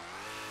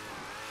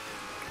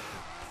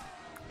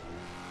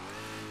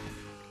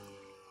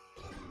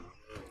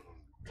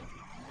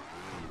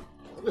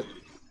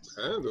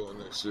 Handling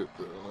that shit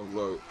though, and I'm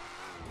like,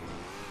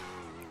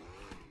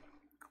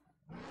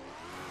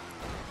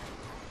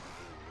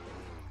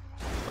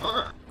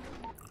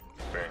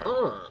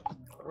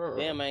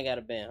 Damn, I ain't got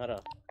a band. Hold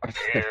on.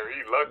 Damn,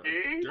 you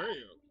lucky.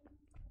 damn.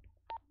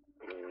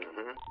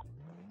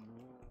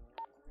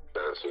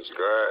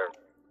 Subscribe.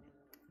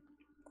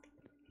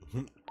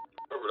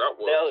 Whatever that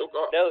was.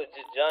 No,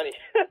 just Johnny.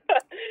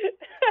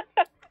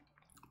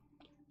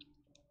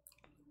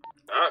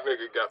 That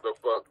nigga got the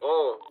fuck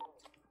on.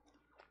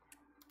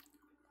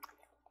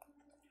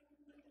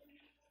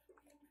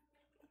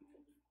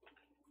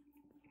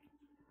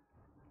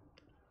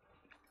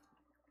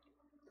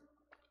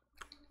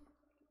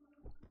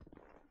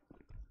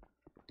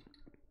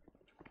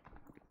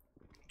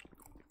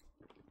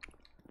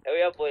 Where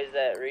y'all boys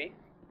at, Ree?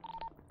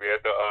 We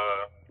at the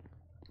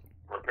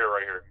repair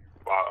right here.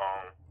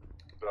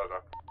 Plaza.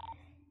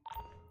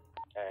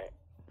 Alright.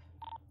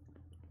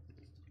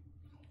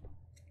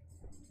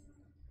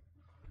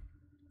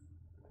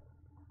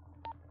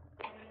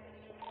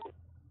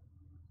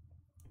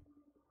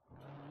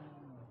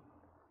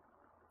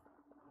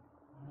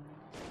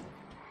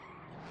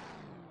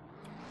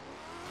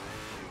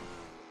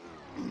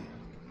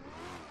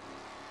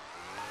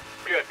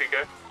 Yeah,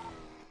 TK.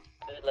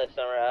 Just let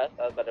sunrise.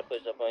 I was about to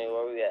push up on you.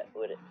 Where we at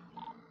with it?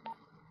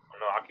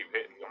 No, I keep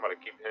hitting. I'm about to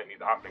keep hitting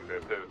these optics there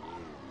too.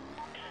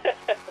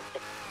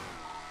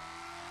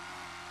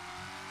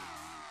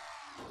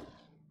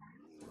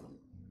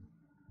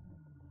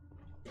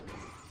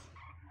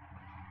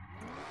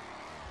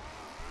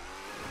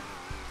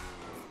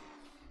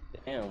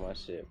 Damn, my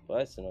shit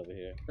busting over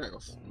here. Damn,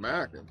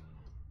 smacking.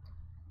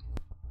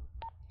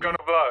 Go on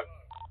the block.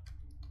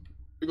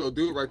 You gonna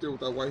do it right there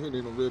with that white hoodie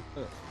and the red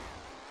pants.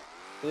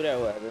 Who that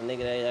was? The nigga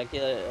that I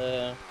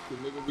killed, The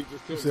nigga we just You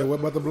killed. said what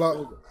about the block?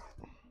 We're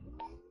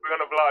on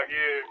the block,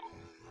 yeah.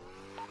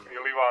 You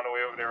leave on the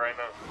way over there right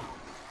now.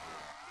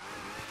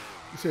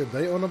 You said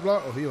they on the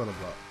block or he on the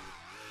block?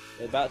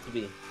 It's about to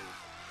be.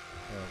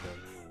 Okay.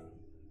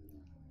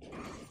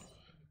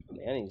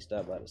 Man, I need to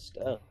stop by the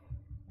stuff.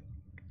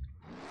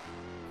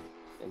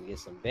 And get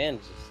some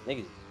bandages.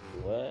 Niggas,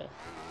 what?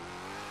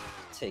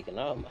 Taking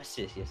all my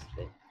shit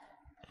yesterday.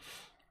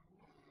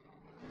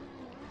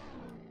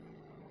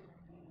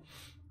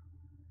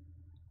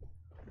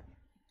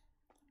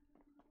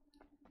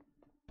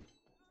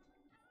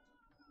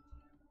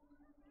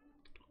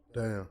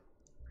 Damn.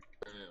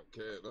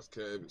 Damn, that's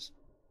cabbage.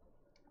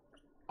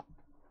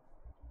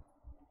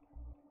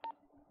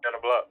 On the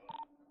block.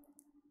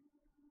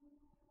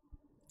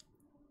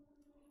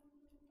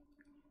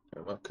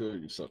 Damn, I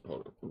could use something.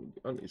 Hold on.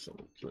 I need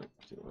something to drink.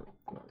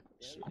 Yeah,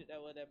 shit,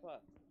 that was that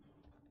pop.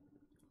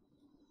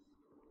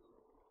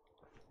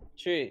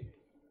 Tree.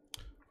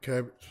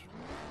 Cabbage.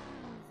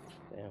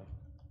 Damn.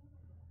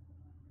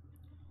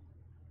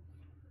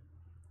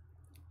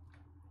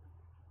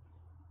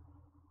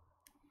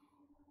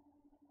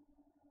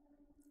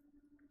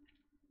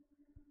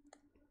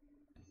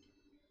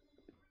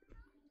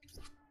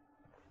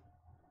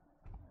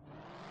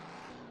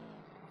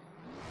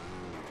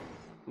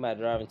 I'm about to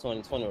drive in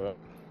 2020, bro.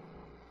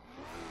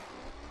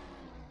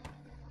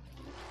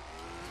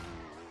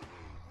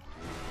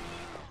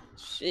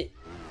 Shit.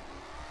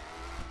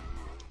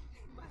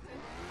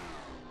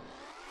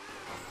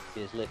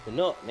 Just lifting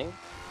up, nigga.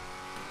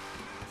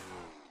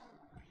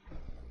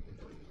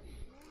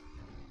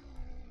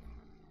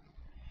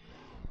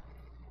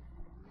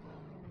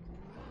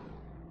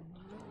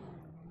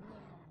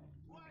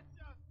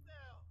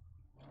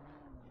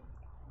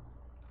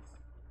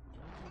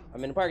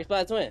 I'm in the parking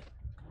spot, twin.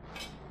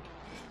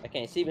 I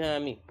can't see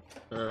behind me.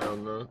 Hell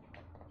no.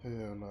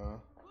 Hell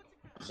no.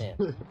 Damn.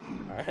 Alright,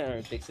 I'm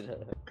gonna fix it up.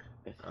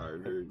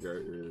 Alright, there you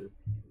go.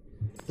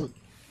 Yeah.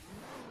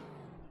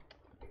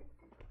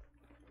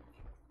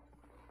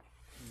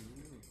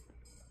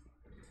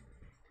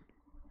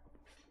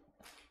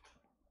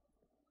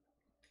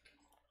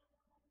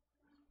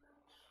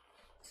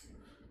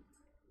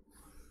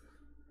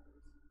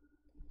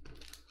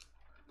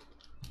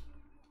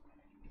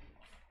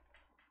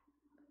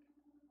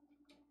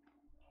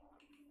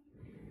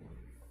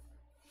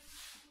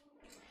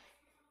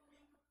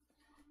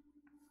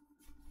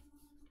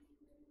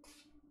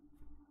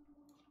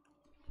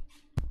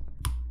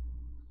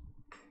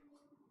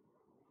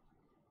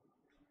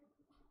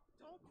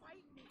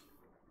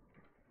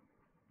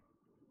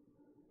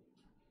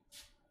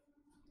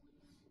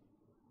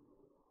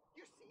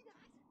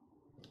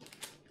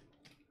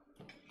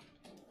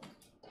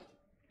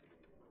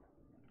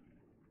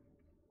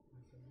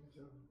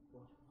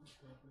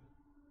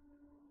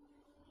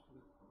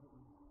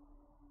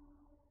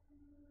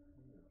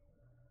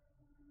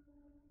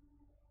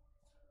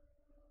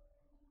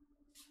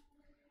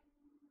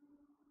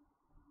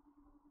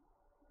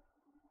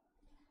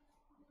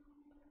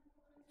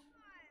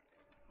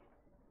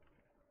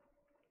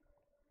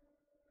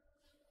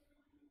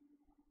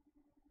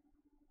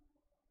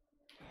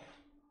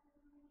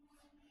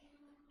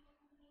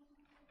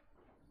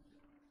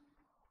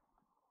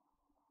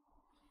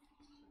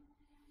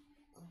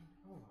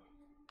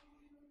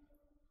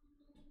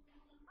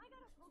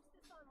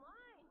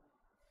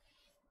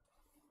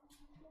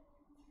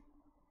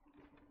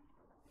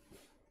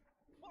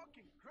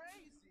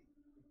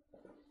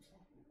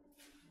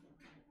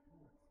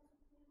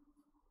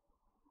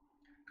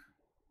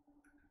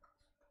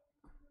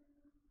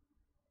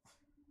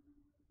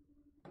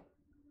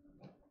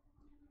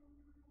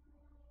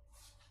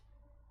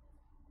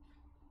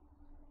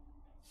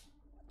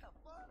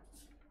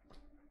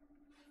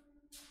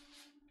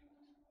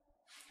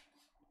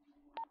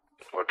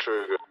 What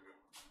trigger?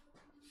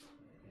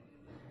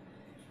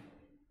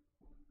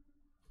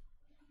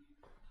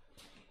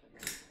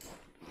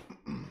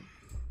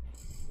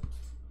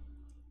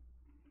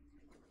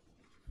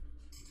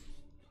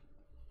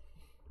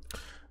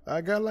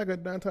 I got like a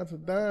dime time to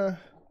dime.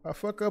 I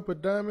fuck up a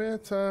dime at a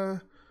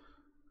time.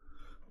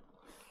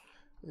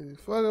 If you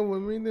fucking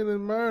with me, then it's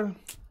murder.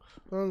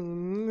 It's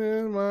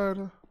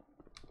murder.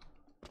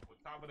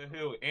 Top of the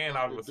hill and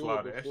out of the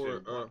slaughter. That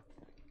shit, bro.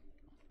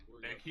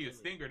 That Kia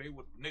Stinger,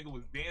 nigga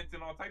was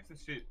dancing all types of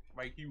shit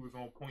like he was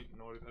on point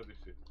and all this other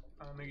shit.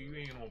 Oh, nigga, you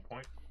ain't on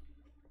point.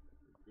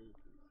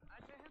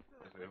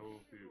 That's that whole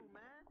shit.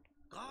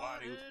 Why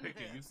they was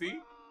picking? You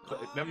see?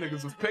 Them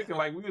niggas was picking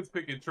like we was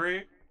picking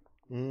Trey.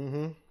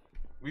 Mm-hmm.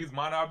 We was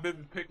mind our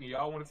business picking.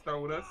 Y'all want to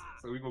start with us,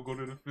 so we gonna go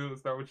to the field and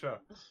start with y'all.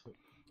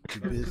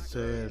 Bitch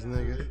ass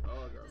nigga.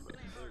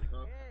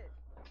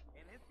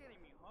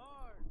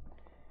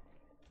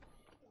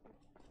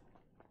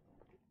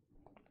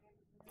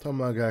 Talking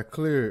about got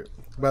cleared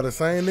by the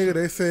same nigga.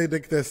 They say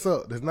that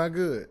sucked. That's not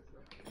good.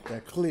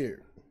 Got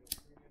cleared.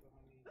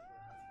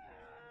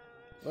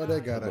 Oh,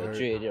 that gotta hurt.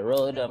 Trey just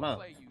roll it up, huh?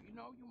 You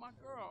know, you my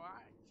girl.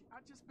 I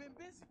just been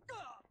busy.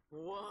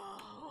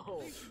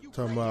 Whoa.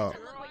 Talking about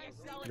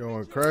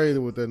going crazy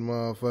with that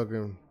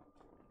motherfucking.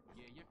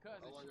 Yeah, your cousin,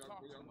 she talk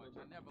too much.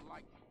 I never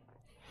liked it.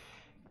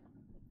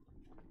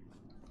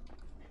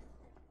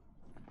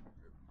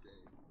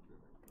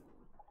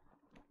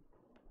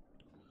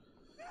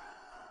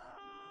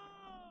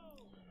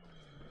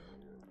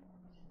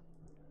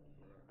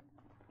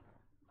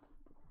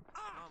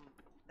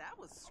 That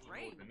was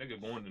strange. The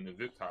nigga going in the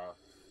zip tie.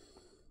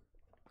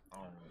 I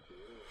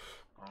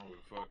don't give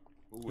a fuck.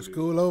 The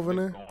school over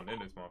there? Going in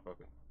this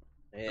motherfucker.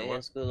 Yeah,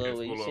 school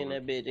over. You seen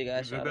that bitch? They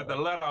got shot. The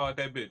let out at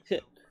that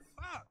bitch.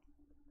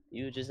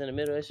 You was just in the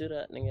middle of that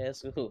shootout, nigga. At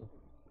school.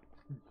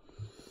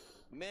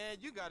 Man,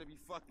 you gotta be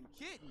fucking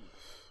kidding me.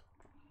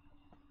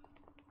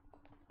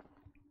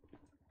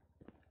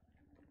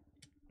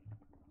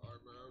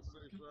 Alright, man.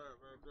 Safe drive,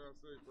 man. Drive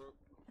safe, bro.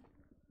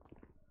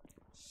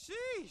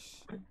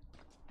 Sheesh.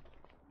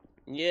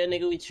 Yeah,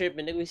 nigga, we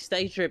tripping, nigga. We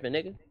stay tripping,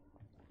 nigga.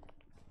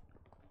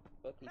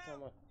 Fuck you talking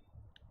about?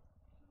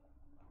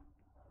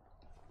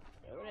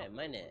 Yo, where that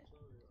money at?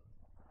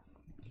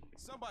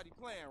 Somebody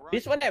playing, right?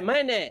 Bitch, where that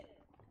money at?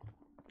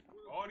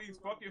 All these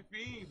fucking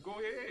fiends, go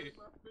ahead.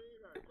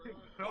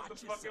 Get off the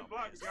fucking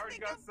block. You already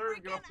got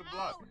served, get off the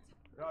block.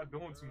 Y'all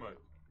doing too much.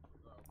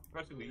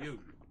 Especially you.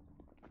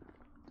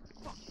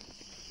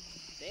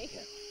 Damn.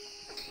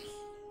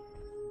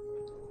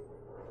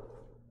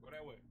 Go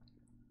that way.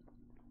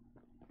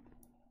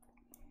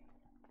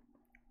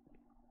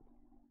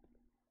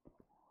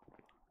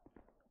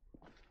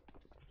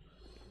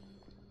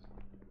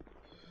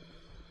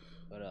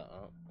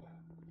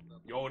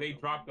 they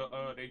dropped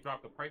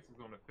the prices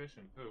on the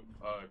fishing too.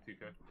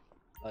 TK.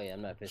 Oh yeah,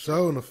 I'm not fishing.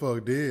 Showing the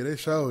fuck did. They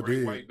showed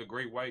did. The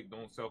great white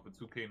don't sell for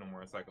 2K no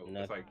more. It's like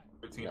it's like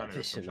 1,300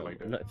 or something like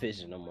that. I'm not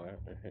fishing no more.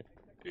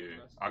 Yeah,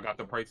 I got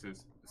the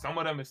prices. Some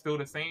of them is still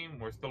the same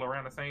or still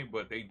around the same,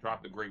 but they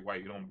dropped the great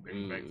white. You don't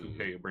bring back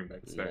 2K or bring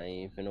back the stack. I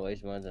ain't finna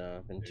waste my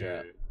time. I'm finna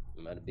trap.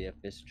 I'm about to be a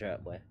fish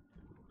trap boy.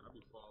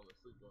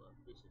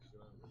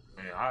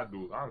 Man,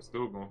 I'm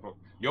still going for.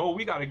 Yo,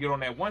 we gotta get on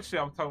that one shit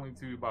I was talking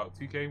to you about,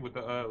 TK, with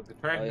the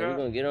trash job. We're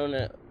gonna get on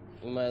that.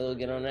 We might as well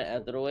get on that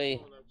after the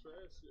way.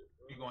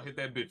 We gonna hit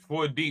that bitch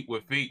 4 deep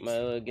with feet. Might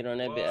as well get on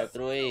that bitch after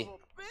the way.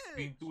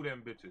 Speed through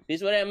them bitches.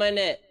 Bitch, where that my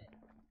net?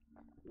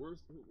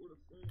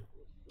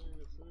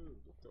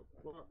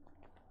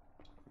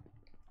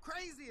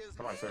 Crazy as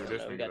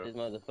hell. We got this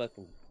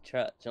motherfucking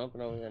truck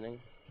jumping over there, nigga.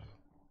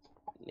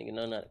 Nigga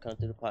know not to come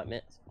through the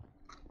apartments.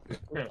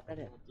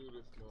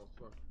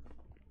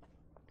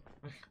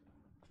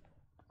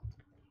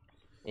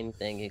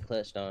 Anything get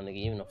clutched on, nigga,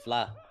 even a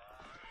fly.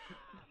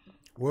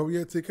 Where we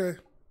at, TK?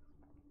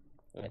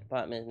 At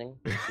apartments, nigga.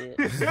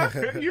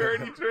 You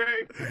already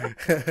tracked.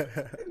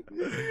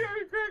 You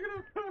already cracking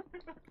up.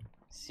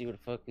 See where the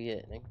fuck we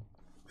at, nigga.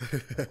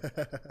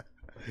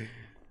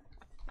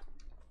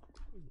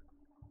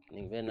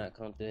 Nigga better not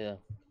come through here.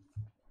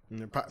 In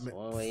the apartment.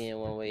 One way in,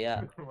 one way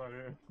out.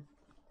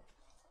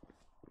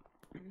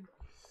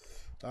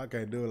 I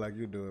can't do it like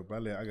you do it, but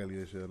I gotta leave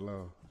this shit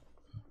alone.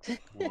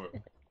 What?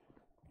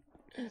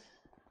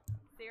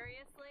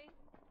 Seriously?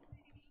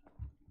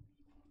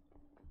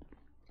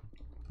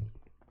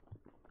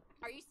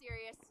 Are you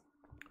serious?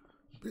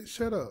 Bitch,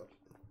 shut up.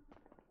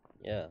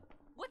 Yeah.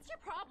 What's your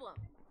problem?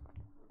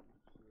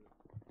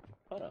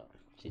 Hold on.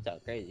 She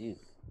talk crazy.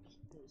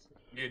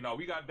 Yeah, no,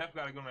 we definitely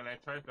gotta go on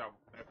that trash job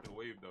after the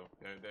wave though.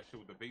 That shit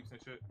with the vapes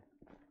and shit.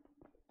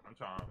 I'm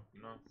trying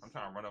to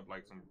run up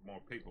like some more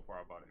paper before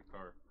I buy that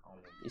car.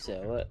 You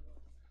said what?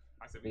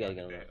 I said we gotta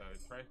get that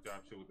trash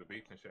job shit with the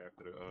vapes and shit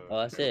after the. Oh,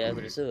 I said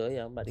after the sewer.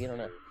 Yeah, I'm about to get on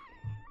that.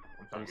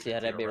 Let me see how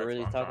that bitch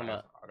really talking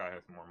about. I gotta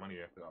have some more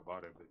money after I buy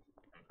that bitch.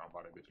 I'm trying to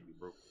buy that bitch and be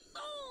broke.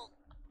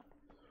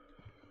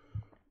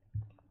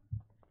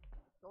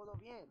 Todo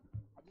bien.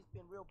 I just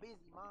been real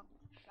busy, mom.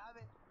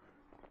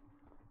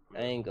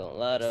 I ain't gonna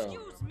lie though.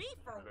 Excuse me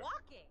for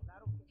walking.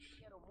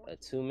 A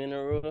 2-minute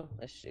rule?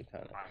 That shit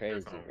kind of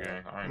crazy,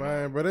 bro.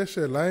 Man, bro, that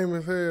shit lame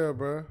as hell,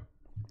 bro.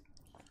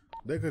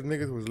 They cause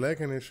niggas was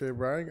lacking and shit,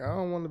 bro. I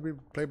don't want to be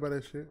played by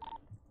that shit.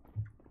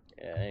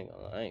 Yeah, I ain't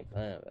gonna lie. I ain't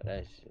playing by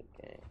that shit,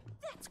 gang.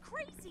 That's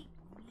crazy.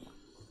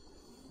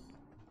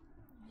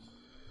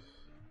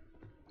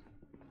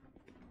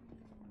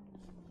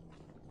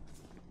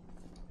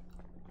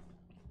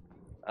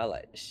 I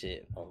like the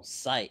shit on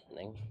site,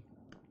 nigga.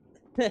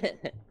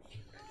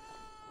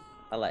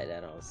 I like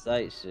that on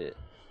site shit.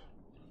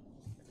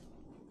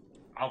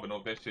 I don't even know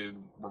if that shit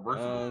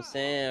reversible. You know what I'm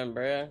saying,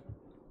 bruh?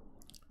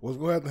 What's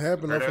gonna have to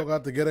happen? Those folks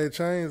got to get their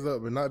chains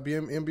up and not be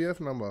MBF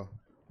no more.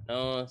 You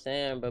know what I'm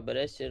saying, but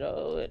that shit,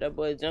 that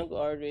boy Jungle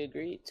already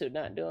agreed to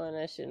not doing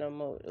that shit no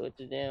more with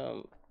the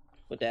damn,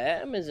 with the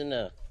admins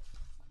enough.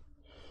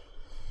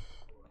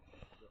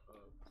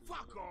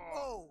 Fuck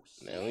off!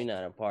 Man, we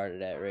not a part of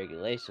that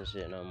regulation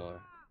shit no more.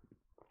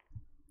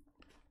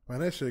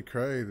 Man, that shit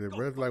crazy,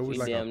 bro. It's like we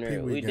like damn a near,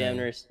 Pee-wee we game. damn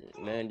near,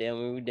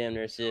 man, we damn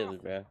near civils,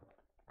 bro.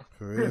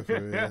 For real, for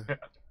real.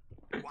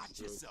 Watch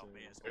yourself,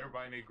 man.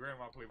 Everybody and their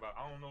grandma play by.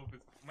 I don't know if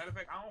it's. Matter of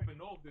fact, I don't even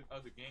know if there's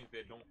other games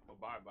that don't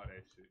abide by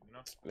that shit. You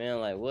know? Man,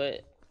 like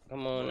what?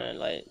 Come on, man.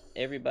 Like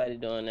everybody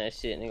doing that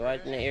shit, nigga. Why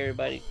didn't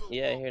everybody?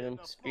 Yeah, I hear them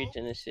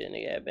screeching and shit,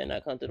 nigga. I better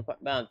not come to the park.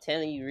 But I'm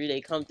telling you, really,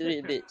 come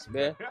through this bitch,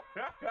 bro.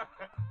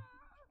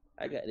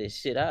 I got this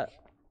shit out.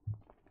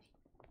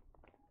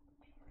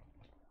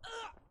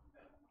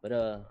 But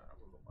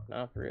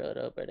not for real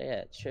though, but they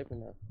had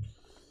tripping up.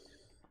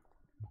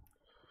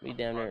 We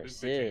down there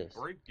serious.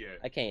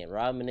 I can't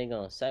rob a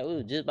nigga on site. We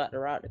was just about to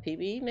rob the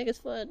PBE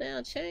niggas for a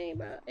down chain,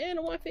 bro. And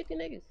the 150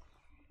 niggas.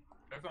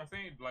 That's what I'm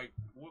saying. Like,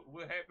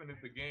 what happened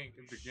if the gang,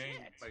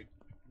 like,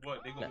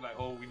 what they gonna be like?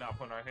 Oh, we not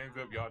putting our hands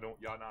up. Y'all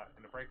not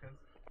in the fractions.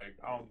 Like,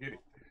 I don't get it.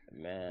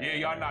 Man. Yeah,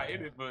 y'all not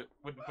in it, but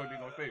what the fuck they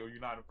gonna say? Oh, you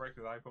not in the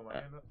fractions? I ain't put my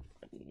hand up.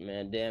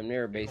 Man, damn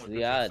near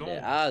basically.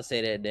 I'd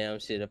say that damn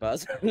shit if I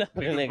was another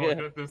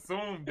nigga. Just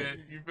assume that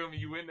you feel me.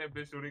 You in that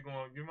bitch, so they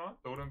gonna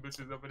throw them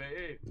bitches up in the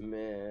head.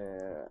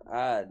 Man,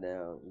 I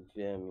damn. You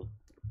feel me?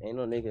 Ain't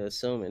no nigga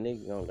assuming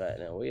niggas gonna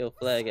goddamn. Where your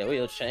flag at? Where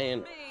your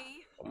chain?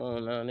 Come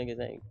on now, niggas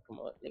ain't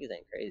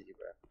crazy,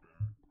 bro.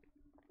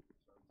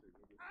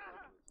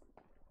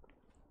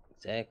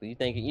 Exactly. You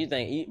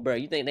think, bro?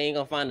 You think they ain't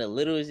gonna find the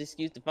littlest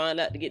excuse to find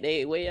out to get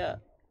their way out?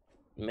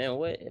 Man,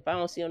 what? If I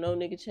don't see no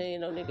nigga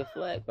chain, no nigga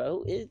flag, bro,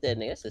 who is that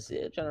nigga? That's a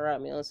seal trying to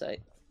rob me on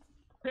site.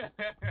 Fuck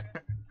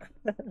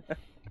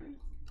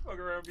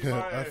around, be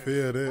I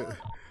feel that.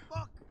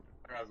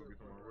 Guys will be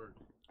doing work.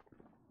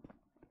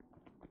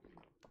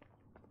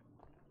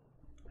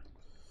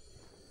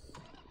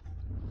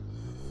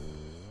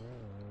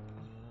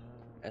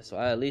 That's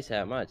why I at least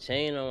had my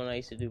chain on when I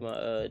used to do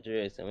my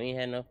drugs. And we ain't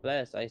had no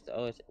flash, so I used to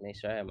always make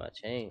sure I had my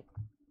chain.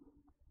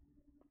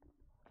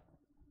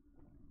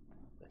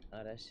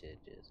 Oh, that shit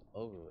just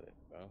over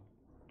with, bro.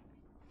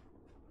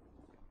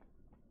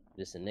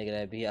 Just a nigga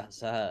that be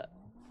outside.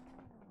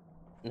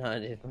 Nah,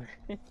 different.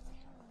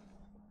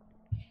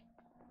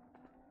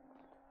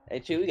 Hey,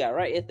 True, we got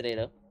right yesterday,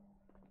 though.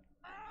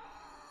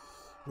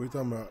 What you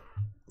talking about?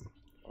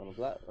 On the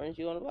block? Weren't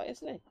you on the block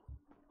yesterday?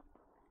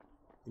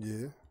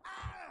 Yeah.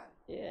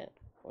 Yeah.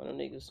 One of them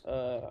niggas,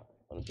 one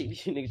of the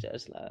PBU niggas tried to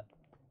slide.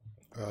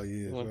 Oh,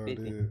 yeah, sure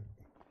did.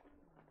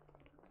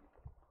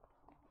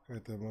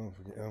 Got that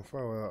motherfucking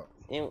M4 out.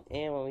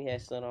 And when we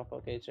had Sun off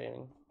OK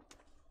training.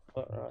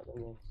 Fuck around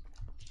them niggas.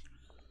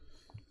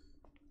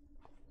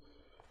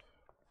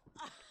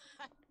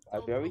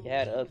 Like, bro, we can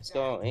have up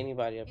skull on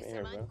anybody up in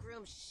here, bro.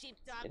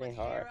 It ain't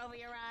hard.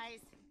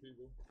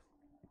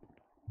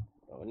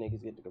 When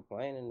niggas get to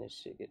complaining, this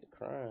shit get to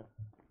crying.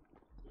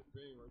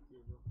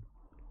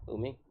 Who,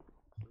 me?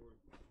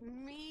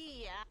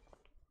 Me.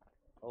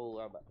 Oh,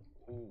 I'm about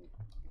to. Ooh.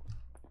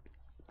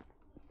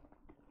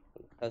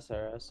 Cuss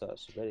her ass out.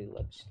 She ready to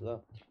let she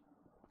love.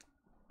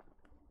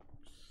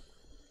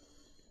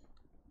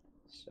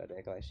 She tried to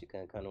act like she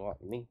couldn't come and walk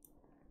with me.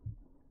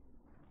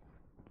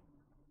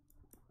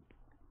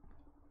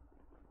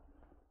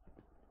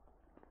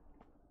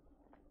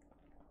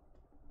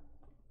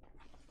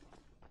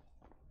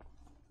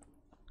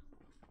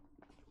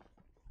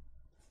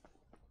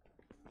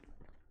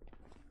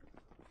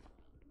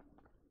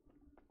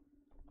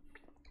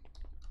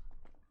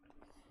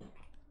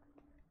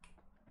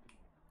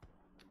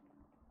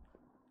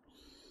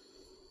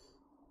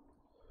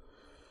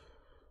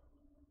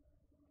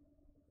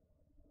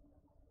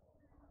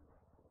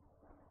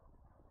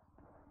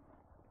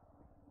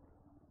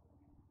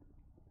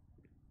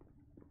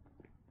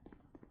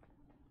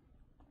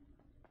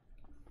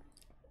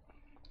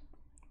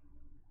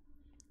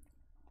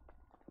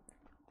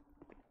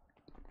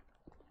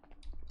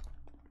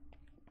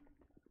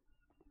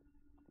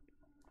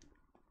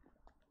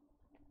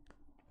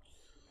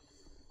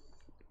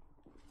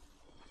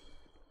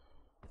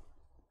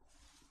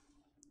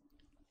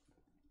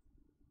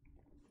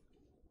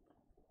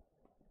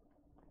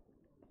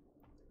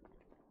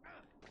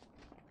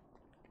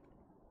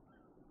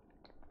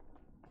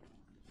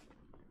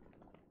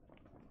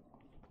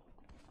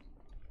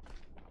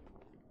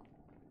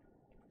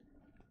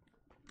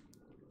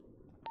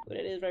 But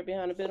it is right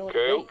behind the building with the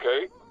bait.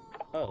 Okay.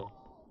 Oh.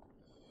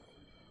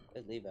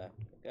 That's Levi.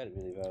 Gotta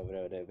be Levi over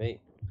there with that bait.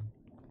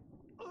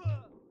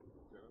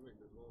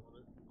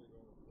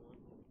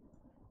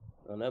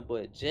 Oh, that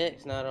boy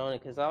Jack's not on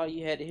it, cause all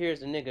you had to hear is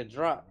the nigga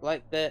drop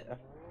like that.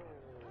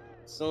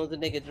 As soon as the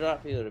nigga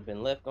dropped, he would have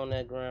been left on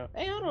that ground.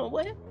 Hey, hold on,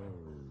 boy.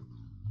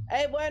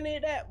 Hey, boy, I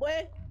need that,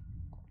 boy.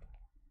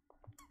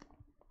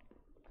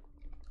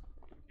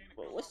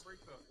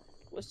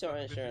 What's your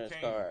insurance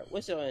card?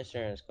 What's your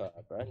insurance card,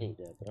 bro? I need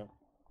that, bro.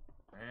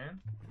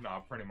 Man, I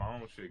printed my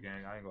own shit,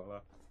 gang. I ain't gonna lie.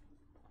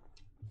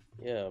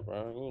 Yeah,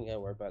 bro. You ain't gotta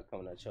worry about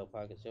coming out your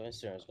pockets. Your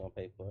insurance gonna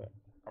pay for it.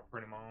 I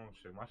printed my own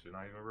shit. My shit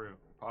not even real.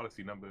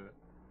 Policy number,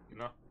 you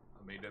know?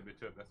 I made that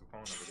bitch up. That's the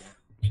phone number,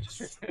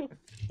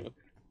 gang.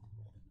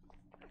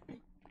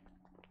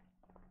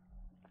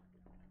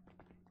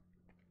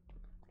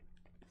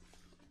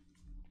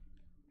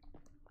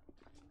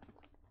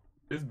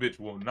 This bitch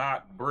will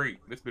not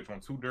break. This bitch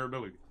on 2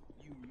 durability.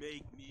 You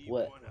make me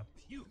what? wanna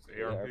puke.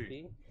 It's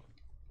ARP.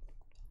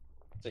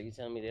 So you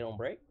telling me they don't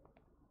break?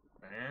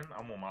 Man,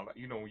 I'm on my.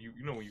 You know when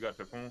you got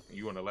your phone and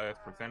you on the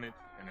last percentage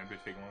and that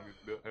bitch take longest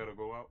hell to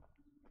go out.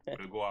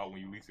 It'll go out when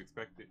you least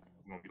expect it.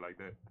 It's gonna be like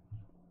that.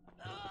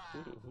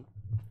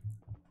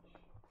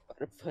 Why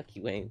the fuck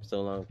you aim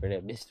so long for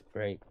that bitch to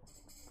break?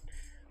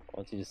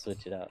 Why don't you just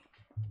switch it out?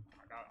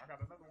 I got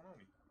another one on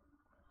me.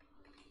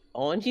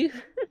 On you?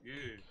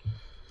 Yeah.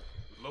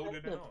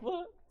 Loaded it on.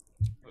 Look.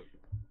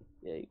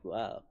 Yeah, you go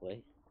out,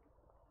 boy.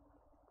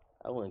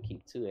 I wouldn't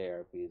keep 2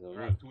 ARPs on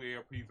me. I got 2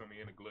 ARPs on me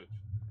in a glitch.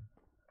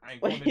 I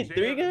ain't going to jail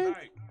 3 guns?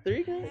 tonight.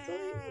 3 guns on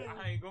you?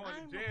 I ain't going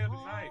to jail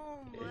tonight.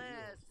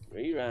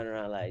 You running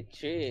around like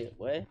Trib,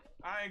 boy.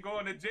 I ain't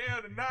going to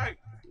jail tonight.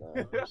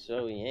 No, for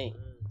sure we ain't.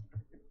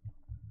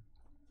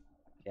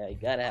 Yeah, you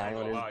gotta have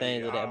one of those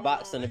things with that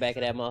box on the back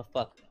of that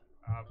motherfucker.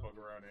 I'll fuck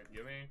around that. You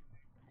know what I mean?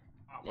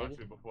 I'll watch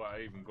it before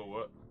I even go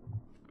up.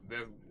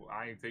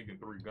 I ain't taking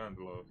 3 guns,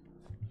 love.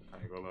 I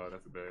ain't gonna lie,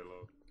 that's a bad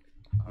love.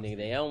 Nigga,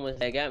 they almost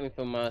got me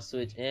for my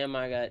Switch and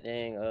my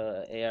goddamn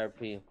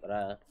ARP,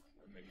 but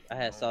I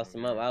had sauced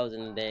them up. I was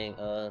in the dang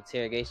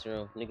interrogation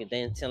room. Nigga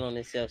didn't tell on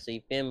himself, so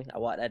you feel me? I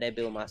walked out that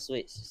bill with my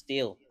Switch,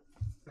 still.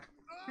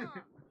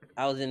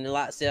 I was in the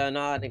lock cell and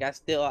all, nigga, I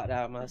still walked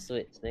out my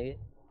Switch, nigga.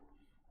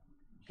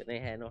 Cause they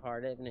had no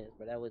hard evidence,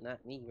 but that was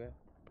not me, bro.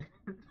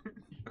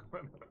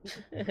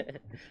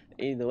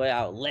 Either way,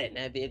 I was letting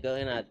that bitch go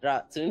and I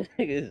dropped 2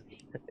 niggas.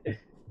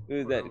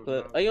 Who was at the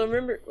club? Oh, you don't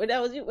remember? Wait,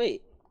 that was you?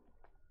 Wait.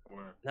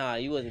 Where? Nah,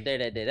 you wasn't there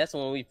that day. That's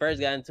when we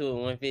first got into it,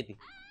 150.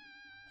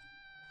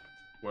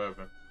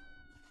 Whatever.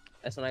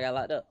 That's when I got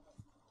locked up.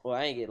 Well,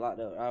 I ain't get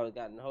locked up. I was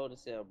got in the holding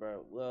cell,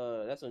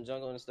 bro. That's when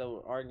Jungle and stuff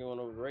were arguing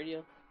over the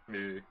radio.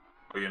 Yeah.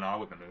 Oh, yeah, no, I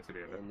wasn't there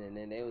today. And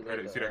then they was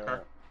see that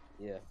car?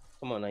 Yeah.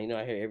 Come on now, you know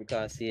I hear every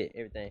car, I see it,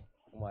 everything.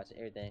 I'm watching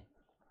everything,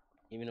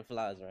 even the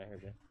flowers around here,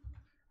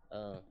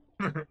 bro.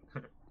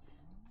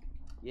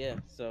 Yeah.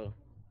 So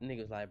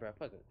niggas like, bro,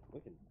 fuck it,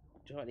 we can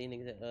join these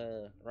niggas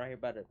at, right here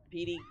by the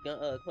PD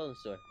clothing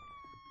store.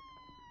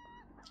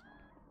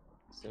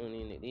 Soon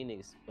these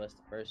niggas bust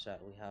the first shot,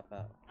 we hop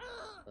out.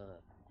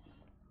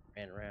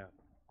 Ran around,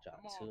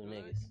 dropped two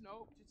niggas.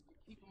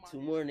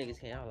 Two more niggas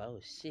came out, like, oh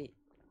shit.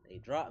 They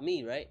dropped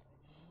me, right?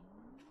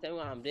 Tell me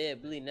why I'm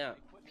dead bleeding out.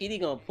 PD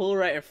gonna pull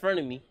right in front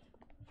of me.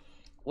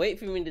 Wait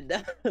for me to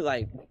die.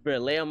 Like, bro,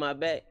 lay on my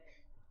back.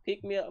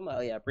 Pick me up. I'm like,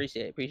 oh yeah,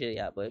 appreciate it,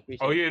 y'all, but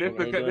appreciate it. Oh yeah, that's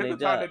the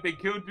time that they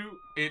killed you.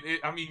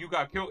 I mean, you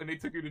got killed and they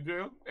took you to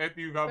jail after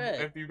you got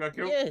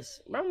killed. Yes,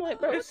 I'm like,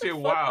 bro, what the fuck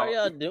wild. are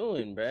y'all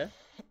doing, bro?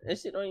 That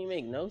shit don't even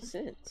make no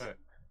sense.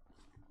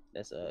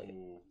 That's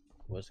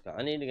what's it called?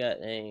 I need to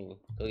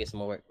go get some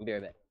more work. I'll be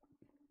right back.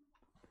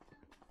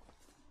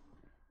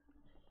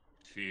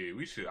 Shit,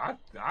 we should. I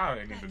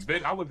ain't even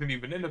been. I wasn't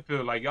even in the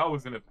field like y'all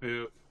was in the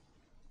field.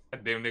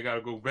 Damn, they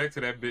gotta go back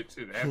to that bitch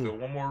after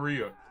one more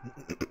re-up.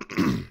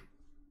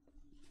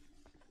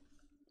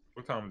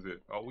 What time is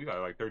it? Oh, we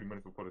got like 30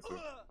 minutes before the show.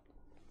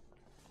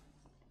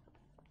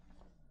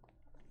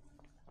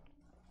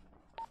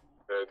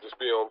 Yeah, just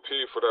be on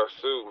P for that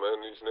suit,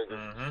 man. These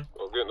niggas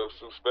don't get no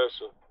suit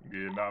special.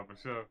 Yeah, nah, for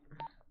sure.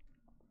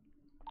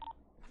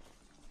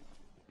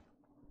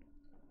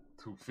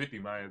 250,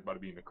 my ass about to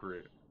be in the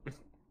crib.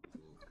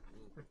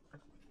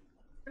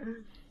 It's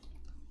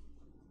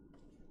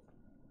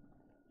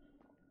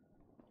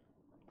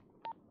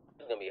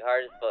gonna be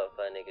hard as fuck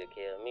for a nigga to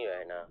kill me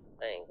right now.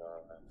 I ain't gonna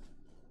lie.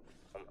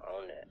 I'm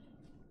on that.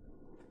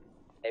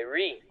 Hey,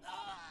 Ree.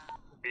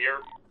 Here.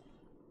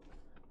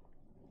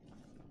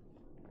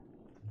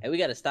 Hey, we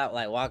gotta stop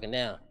like walking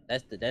down.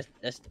 That's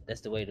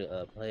the way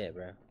to play it,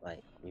 bro.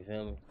 Like, you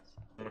feel me?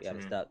 We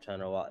gotta stop trying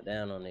to walk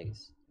down on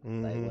niggas.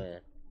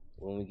 Like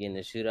when we get in the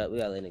shootout, we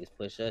gotta let niggas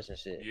push us and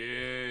shit.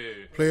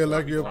 Yeah. Play it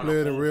like you're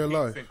playing in real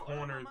life.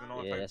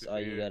 Yeah, that's all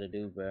you gotta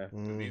do, bro.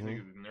 These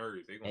niggas is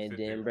nerds. They gonna and sit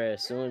then, there. bro,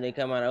 as soon as they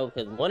come out of,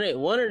 because one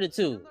or the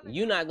two,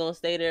 you not gonna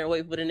stay there and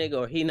wait for the nigga,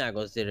 or he not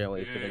gonna sit there and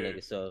wait for the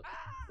nigga. So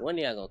one of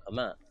y'all gonna come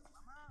out,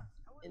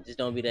 and just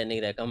don't be that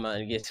nigga that come out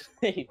and get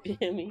you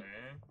feel me?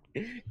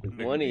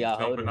 One of y'all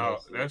holding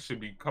out. That should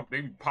be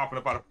they be popping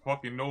up out of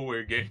fucking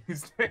nowhere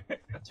games.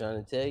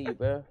 Trying to tell you,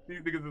 bro.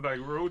 These niggas is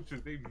like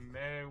roaches. They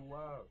mad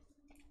wild.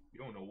 You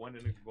don't know when the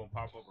nigga gonna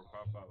pop up or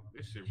pop out.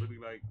 This shit really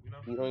like, you know.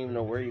 You don't even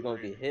know where you're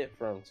gonna get hit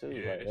from too.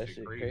 Yeah, like that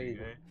shit crazy.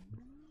 Man.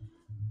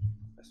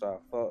 That's why I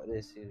fought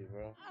this city,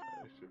 bro.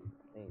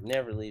 Ain't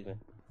never leaving.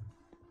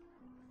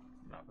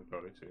 Nah,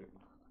 fuck that shit.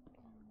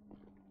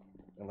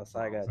 Unless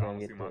I got them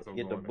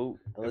get the boot.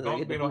 As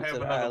long as they don't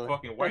have another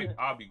fucking white,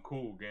 I'll be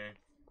cool, gang.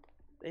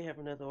 They have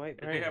another white.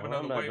 If they have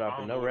another I'm not white,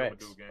 dropping no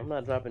racks. I'm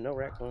not dropping no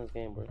racks on this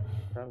game, bro.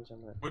 I promise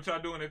I'm not. What y'all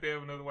doing if they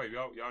have another white?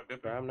 Y'all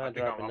different. Bro, I'm not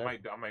dropping I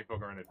might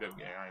fuck around a dip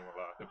game. I ain't gonna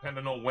lie.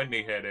 Depending on when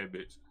they had that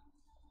bitch.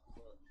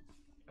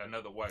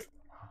 Another white.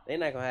 They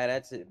not gonna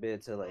have that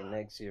bit till like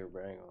next year,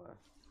 bro. I ain't gonna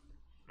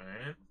lie.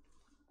 Man.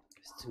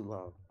 It's too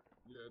long.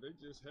 Yeah,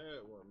 they just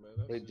had one,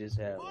 man. They just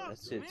had one. That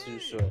shit too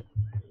short.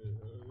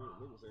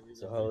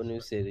 It's a whole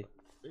new city.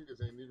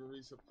 Niggas ain't even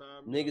reached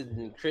 5 minutes. Niggas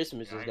in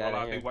Christmas just got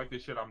in here. They wiped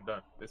this shit, I'm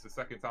done. It's the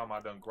second time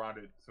I done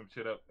grinded some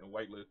shit up in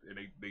whitelist and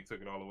they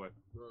took it all away.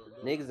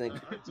 Niggas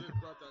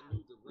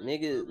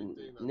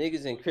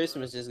in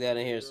Christmas just got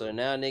in here, so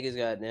now niggas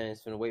got down.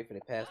 It's finna wait for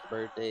the past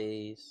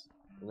birthdays.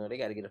 You know, they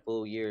gotta get a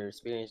full year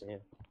experience in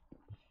here.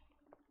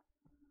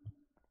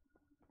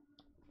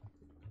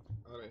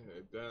 I done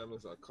had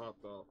diamonds, I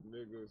copped off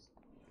niggas.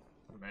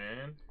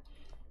 Man.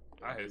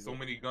 I had so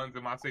many guns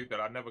in my safe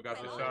that I never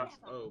got the shot.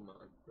 Oh my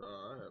god,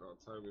 I had all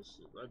type of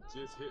shit. I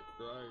just hit,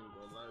 bro. I ain't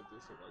gonna lie,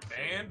 this like.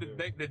 And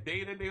the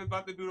day that they was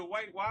about to do the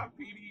white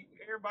YPD,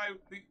 everybody,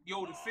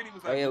 the city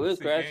was like, oh yeah, we was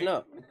crashing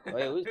up. Oh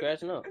yeah, we was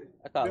crashing up.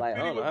 I caught like, I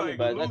don't know how many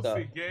bodies I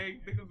caught.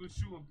 Gang. Niggas was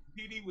shooting.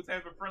 PD was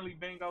having friendly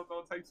bang outs,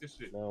 all types of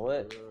shit. Man,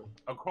 what?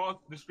 Across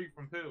the street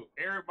from Pill.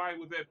 Everybody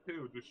was at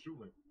Pill just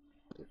shooting.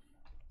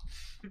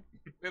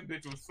 That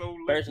bitch was so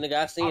lit. First nigga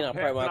I seen, I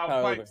parked my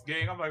car over.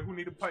 Gang. I'm like, who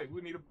need a pipe?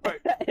 We need a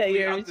pipe. Yeah, you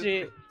hear me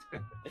shit?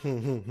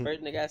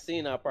 First nigga I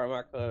seen, I parked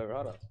my car over.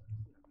 Hold on.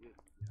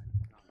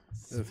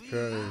 That's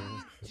crazy.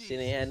 Shit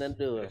ain't had nothing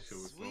to do with it. That shit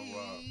was so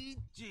wild.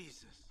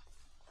 Jesus.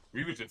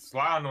 We was just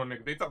sliding on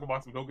niggas. They talk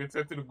about some don't get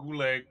sent to the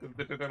gulag.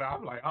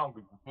 I'm like, I don't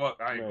give a fuck.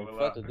 I ain't gonna lie.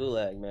 Fuck a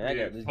gulag, man. I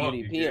got this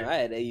UDP. I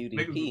had that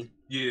UDP.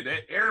 Yeah,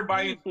 that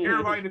everybody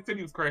in the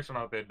city was crashing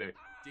out that day.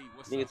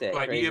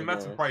 Like crazy,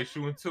 EMS was probably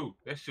shooting too.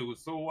 That shit was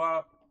so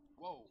wild.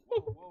 Whoa.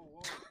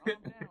 Calm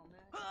down,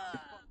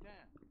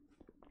 man.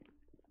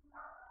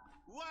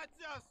 Watch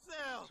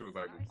yourself. She was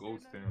like a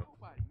ghost town.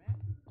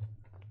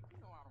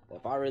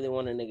 If I really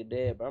want a nigga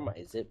dead, bro, I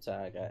might zip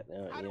tie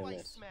goddamn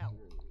EMS.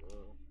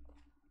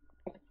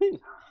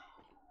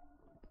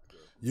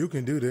 You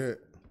can do that.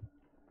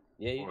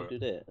 Yeah, you can do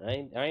that. I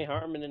ain't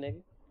harming the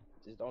nigga.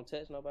 Just don't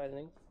touch nobody,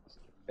 nigga.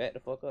 Back the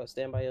fuck up.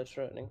 Stand by your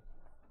truck, nigga.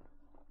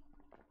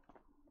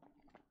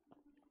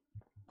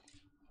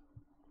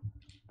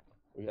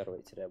 We gotta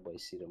wait till that boy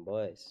see them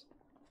boys.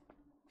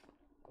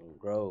 And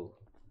grow.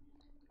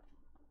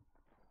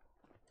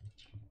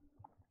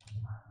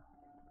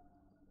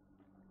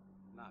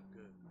 Not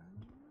good, man.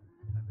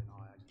 I've been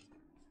all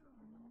agitated.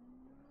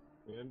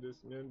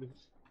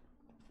 Mendes.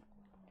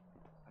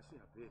 I see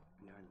a bit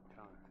behind the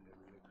counter at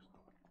every liquor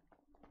store.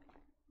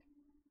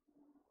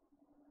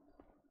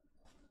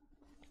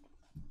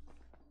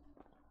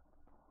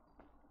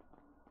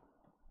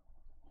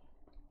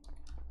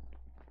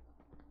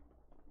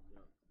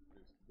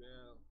 It's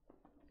down.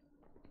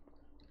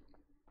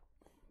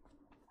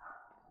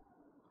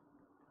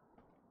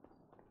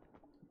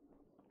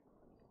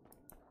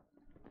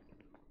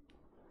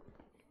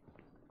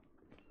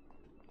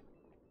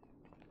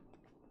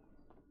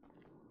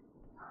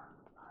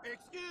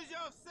 Excuse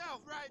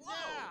yourself right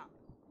now.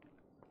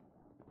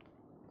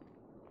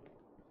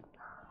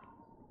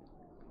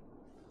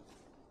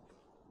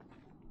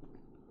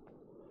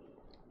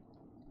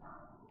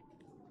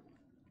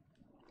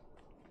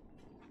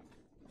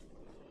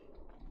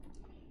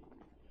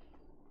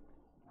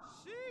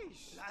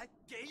 Sheesh. 来，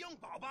给用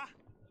宝吧。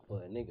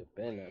 Boy, nigga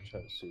better not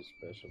try to shoot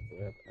special,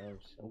 boy.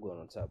 I'm going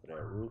on top of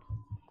that roof.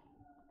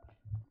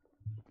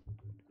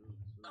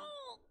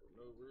 For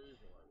no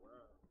reason, like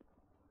wow.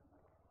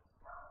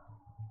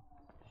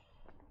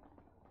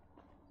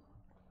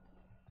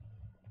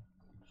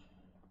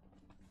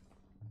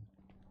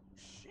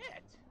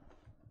 Shit.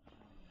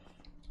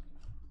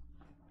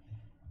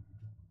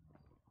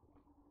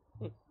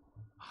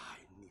 Ay,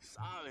 ni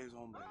sabes,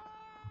 hombre.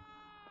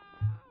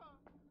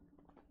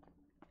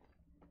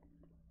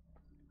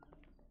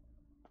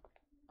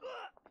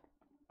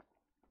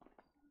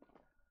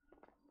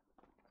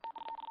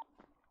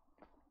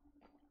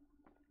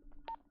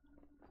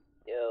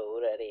 Yo,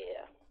 what that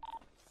is?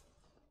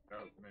 That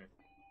was me.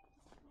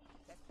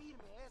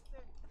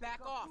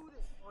 Back off,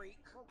 freak.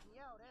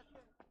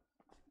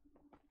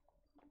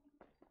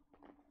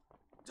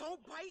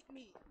 Don't bite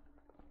me.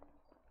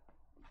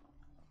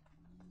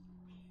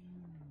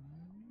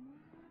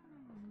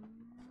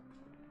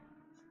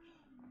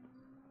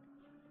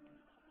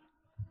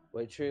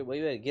 Wait, Trip, boy,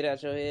 you better get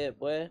out your head,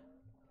 boy. What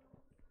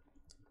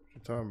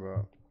you talking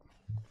about?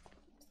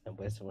 That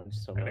boy, someone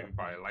just That talking nigga about.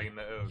 probably lighting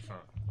the L or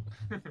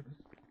something.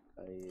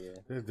 Oh, yeah.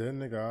 That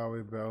nigga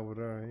always be over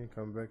there. He ain't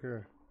come back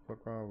here.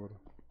 Fuck wrong with him.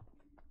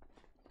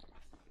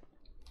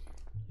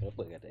 That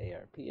boy got the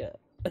ARP up.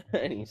 I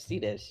didn't even see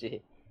that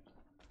shit.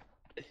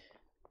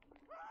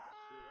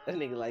 That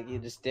nigga like he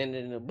just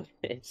standing in the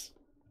bush.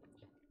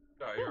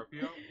 Got ARP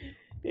out?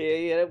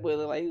 Yeah, that boy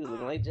look like he was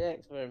looking like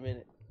Jax for a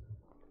minute.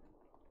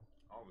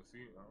 I don't see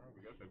it. I don't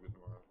think I got that bitch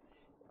around.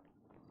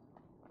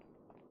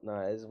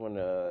 Nah, it's when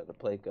the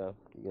play come.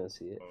 You gonna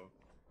see it.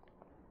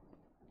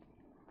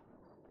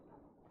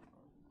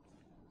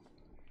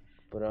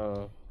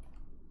 But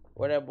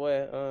where that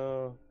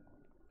boy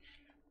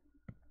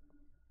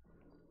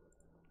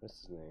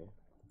what's his name?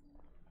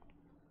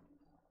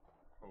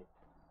 Oh.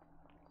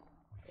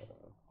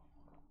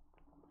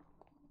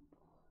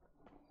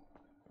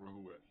 Where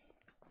who at?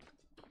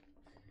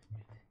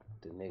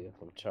 The nigga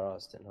from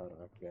Charleston. Hold on,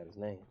 I forgot his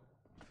name.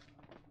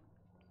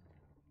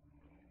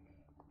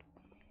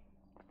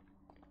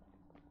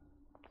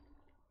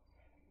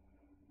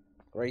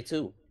 Ray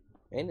 2,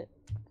 ain't it?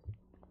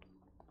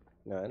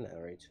 No, it's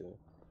not Ray 2.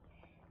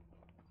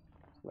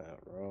 It's not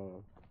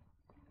wrong.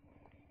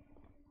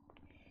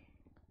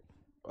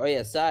 Oh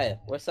yeah, Saya.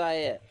 Where's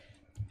Saya at?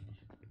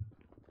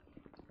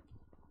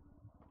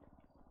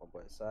 Oh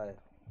boy, Saya.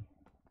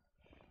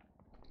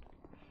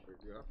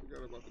 Yeah, I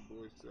forgot about the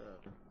boys'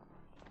 side.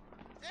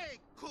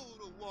 Ain't cool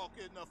to walk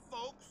in the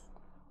folks.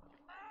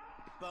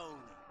 Bony.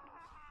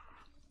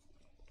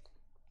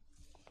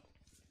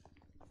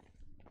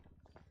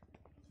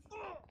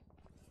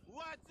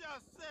 Watch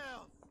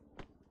yourself.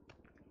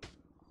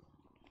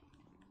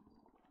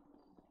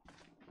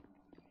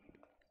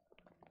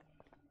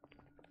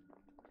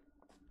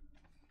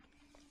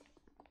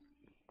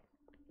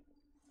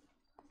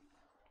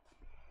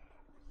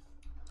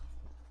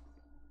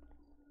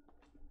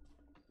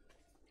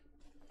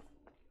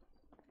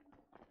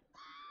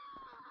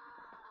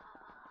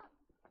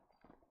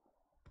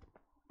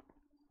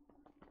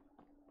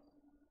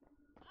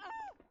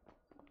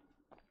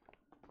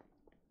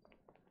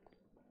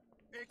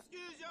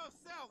 Excuse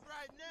yourself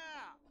right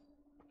now.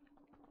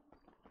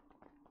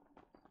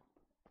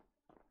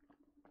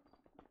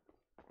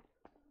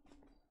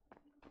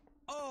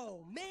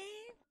 Oh, man.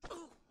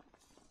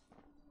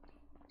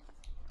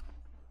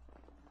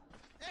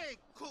 Ain't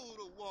cool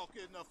to walk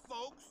in the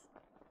folks.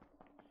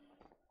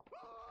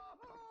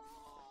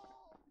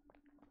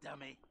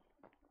 Dummy.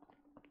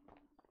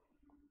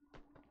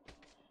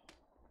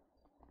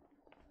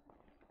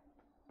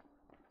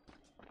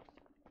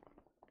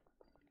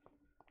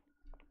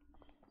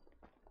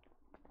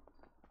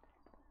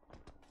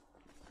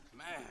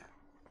 Man.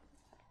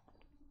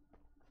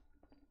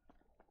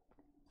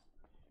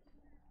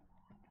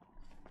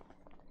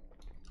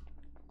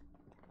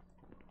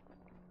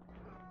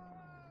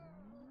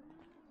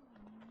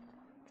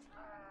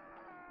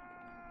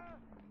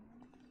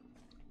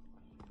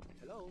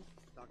 Hello.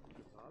 Dr.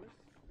 Gonzalez?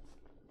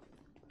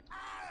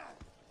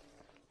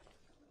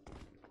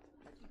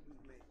 I think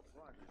we've made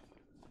progress.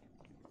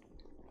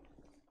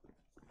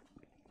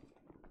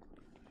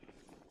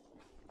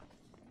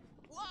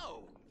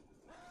 Whoa!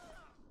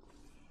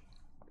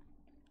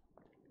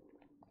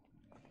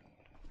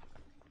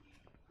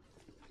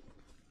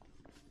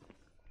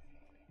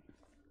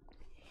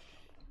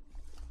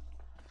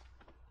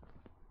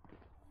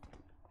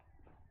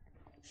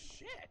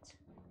 Shit!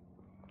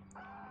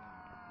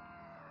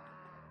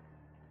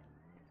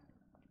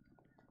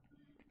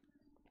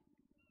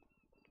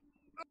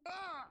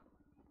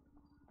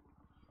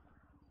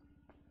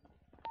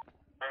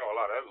 I ain't gonna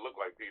lie, that look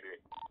like PD.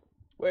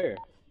 Where?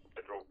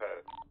 I drove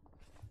past.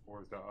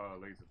 Where's the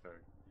laser tag?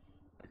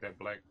 Like that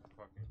black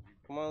fucking.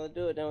 Come on, let's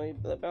do it. Then we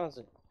bounce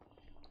it.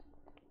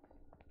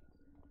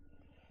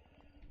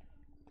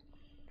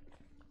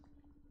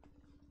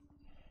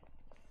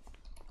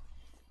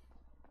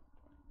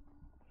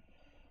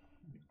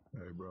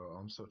 Hey, bro,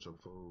 I'm such a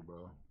fool,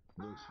 bro.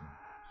 Listen,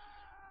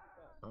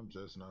 I'm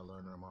just not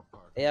learning my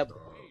pockets, Yeah.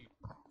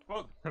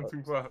 Fuck, I'm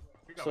too far.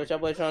 So what y'all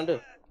boy trying to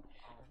do?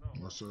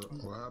 What's up?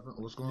 What happened?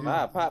 What's going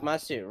I on? pop my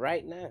shit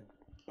right now.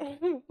 I'm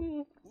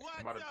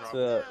about to drop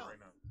 12, right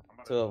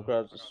now. 12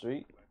 across the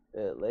street.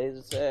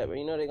 Laser tag, but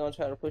you know they gonna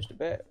try to push the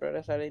back, bro.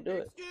 That's how they do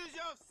it. Excuse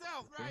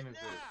yourself right now.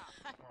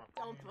 I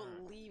don't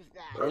believe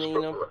that. And then,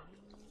 you know,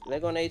 they're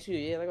gonna HQ.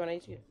 Yeah, they're gonna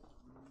HQ.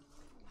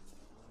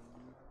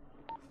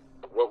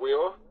 What we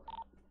on?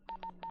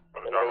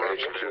 I'm gonna drop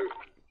HQ.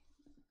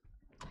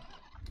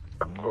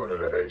 Going to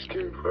the HQ,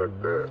 fuck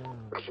that.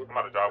 I'm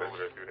about to drive over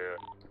there through there.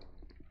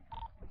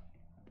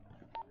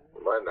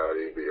 Might not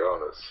even be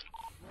honest.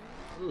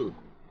 Ooh.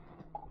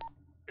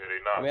 Yeah,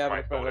 they not. Let me have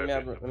Might the front. throw Let me that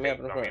have bitch.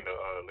 the front.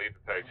 the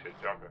laser tag shit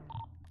jumping.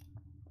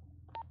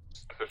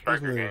 It's a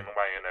striker game.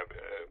 Nobody in that.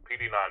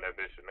 PD9 that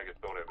bitch. The nigga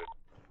stole that bitch.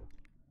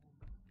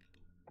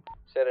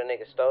 Said a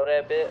nigga stole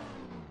that bit.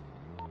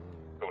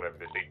 Stole that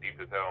bitch. They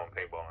deep as hell on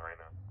paintballing right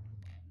now.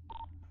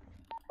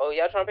 Oh,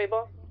 y'all trying to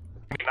paintball?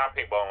 I mean, not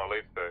paintballing on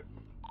laser tag.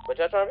 But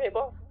y'all trying to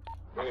paintball?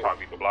 I'm trying to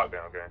beat the block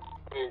down, gang.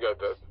 We ain't got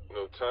that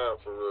no time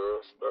for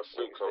real. That's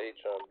Nigga say he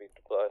trying to beat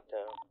the block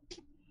down.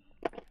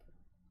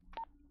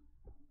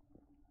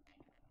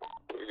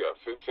 We got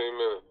 15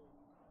 minutes.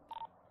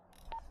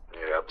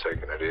 Yeah, I'm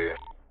taking it in.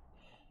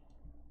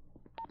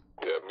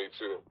 Yeah, me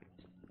too.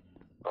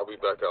 I'll be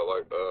back out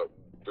like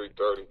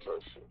 3:30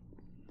 type shit.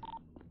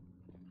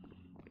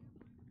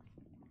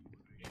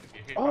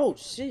 Oh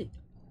shit!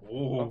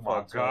 Oh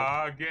my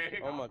god,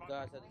 gang! Oh my gosh,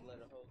 I just let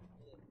it hold.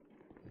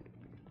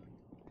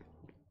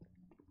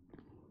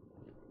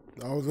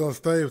 I was gonna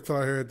stay until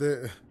I heard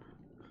that.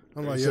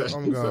 I'm like, yeah,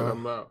 I'm He said, gone.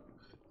 I'm out.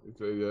 He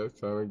said, yeah, it's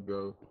time to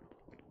go.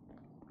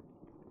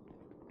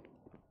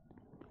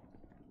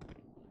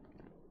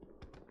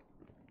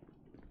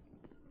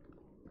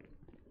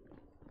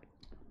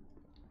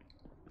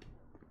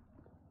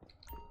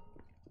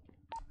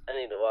 I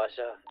need to wash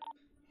off.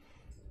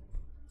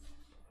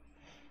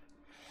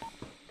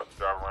 Let's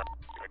drive around.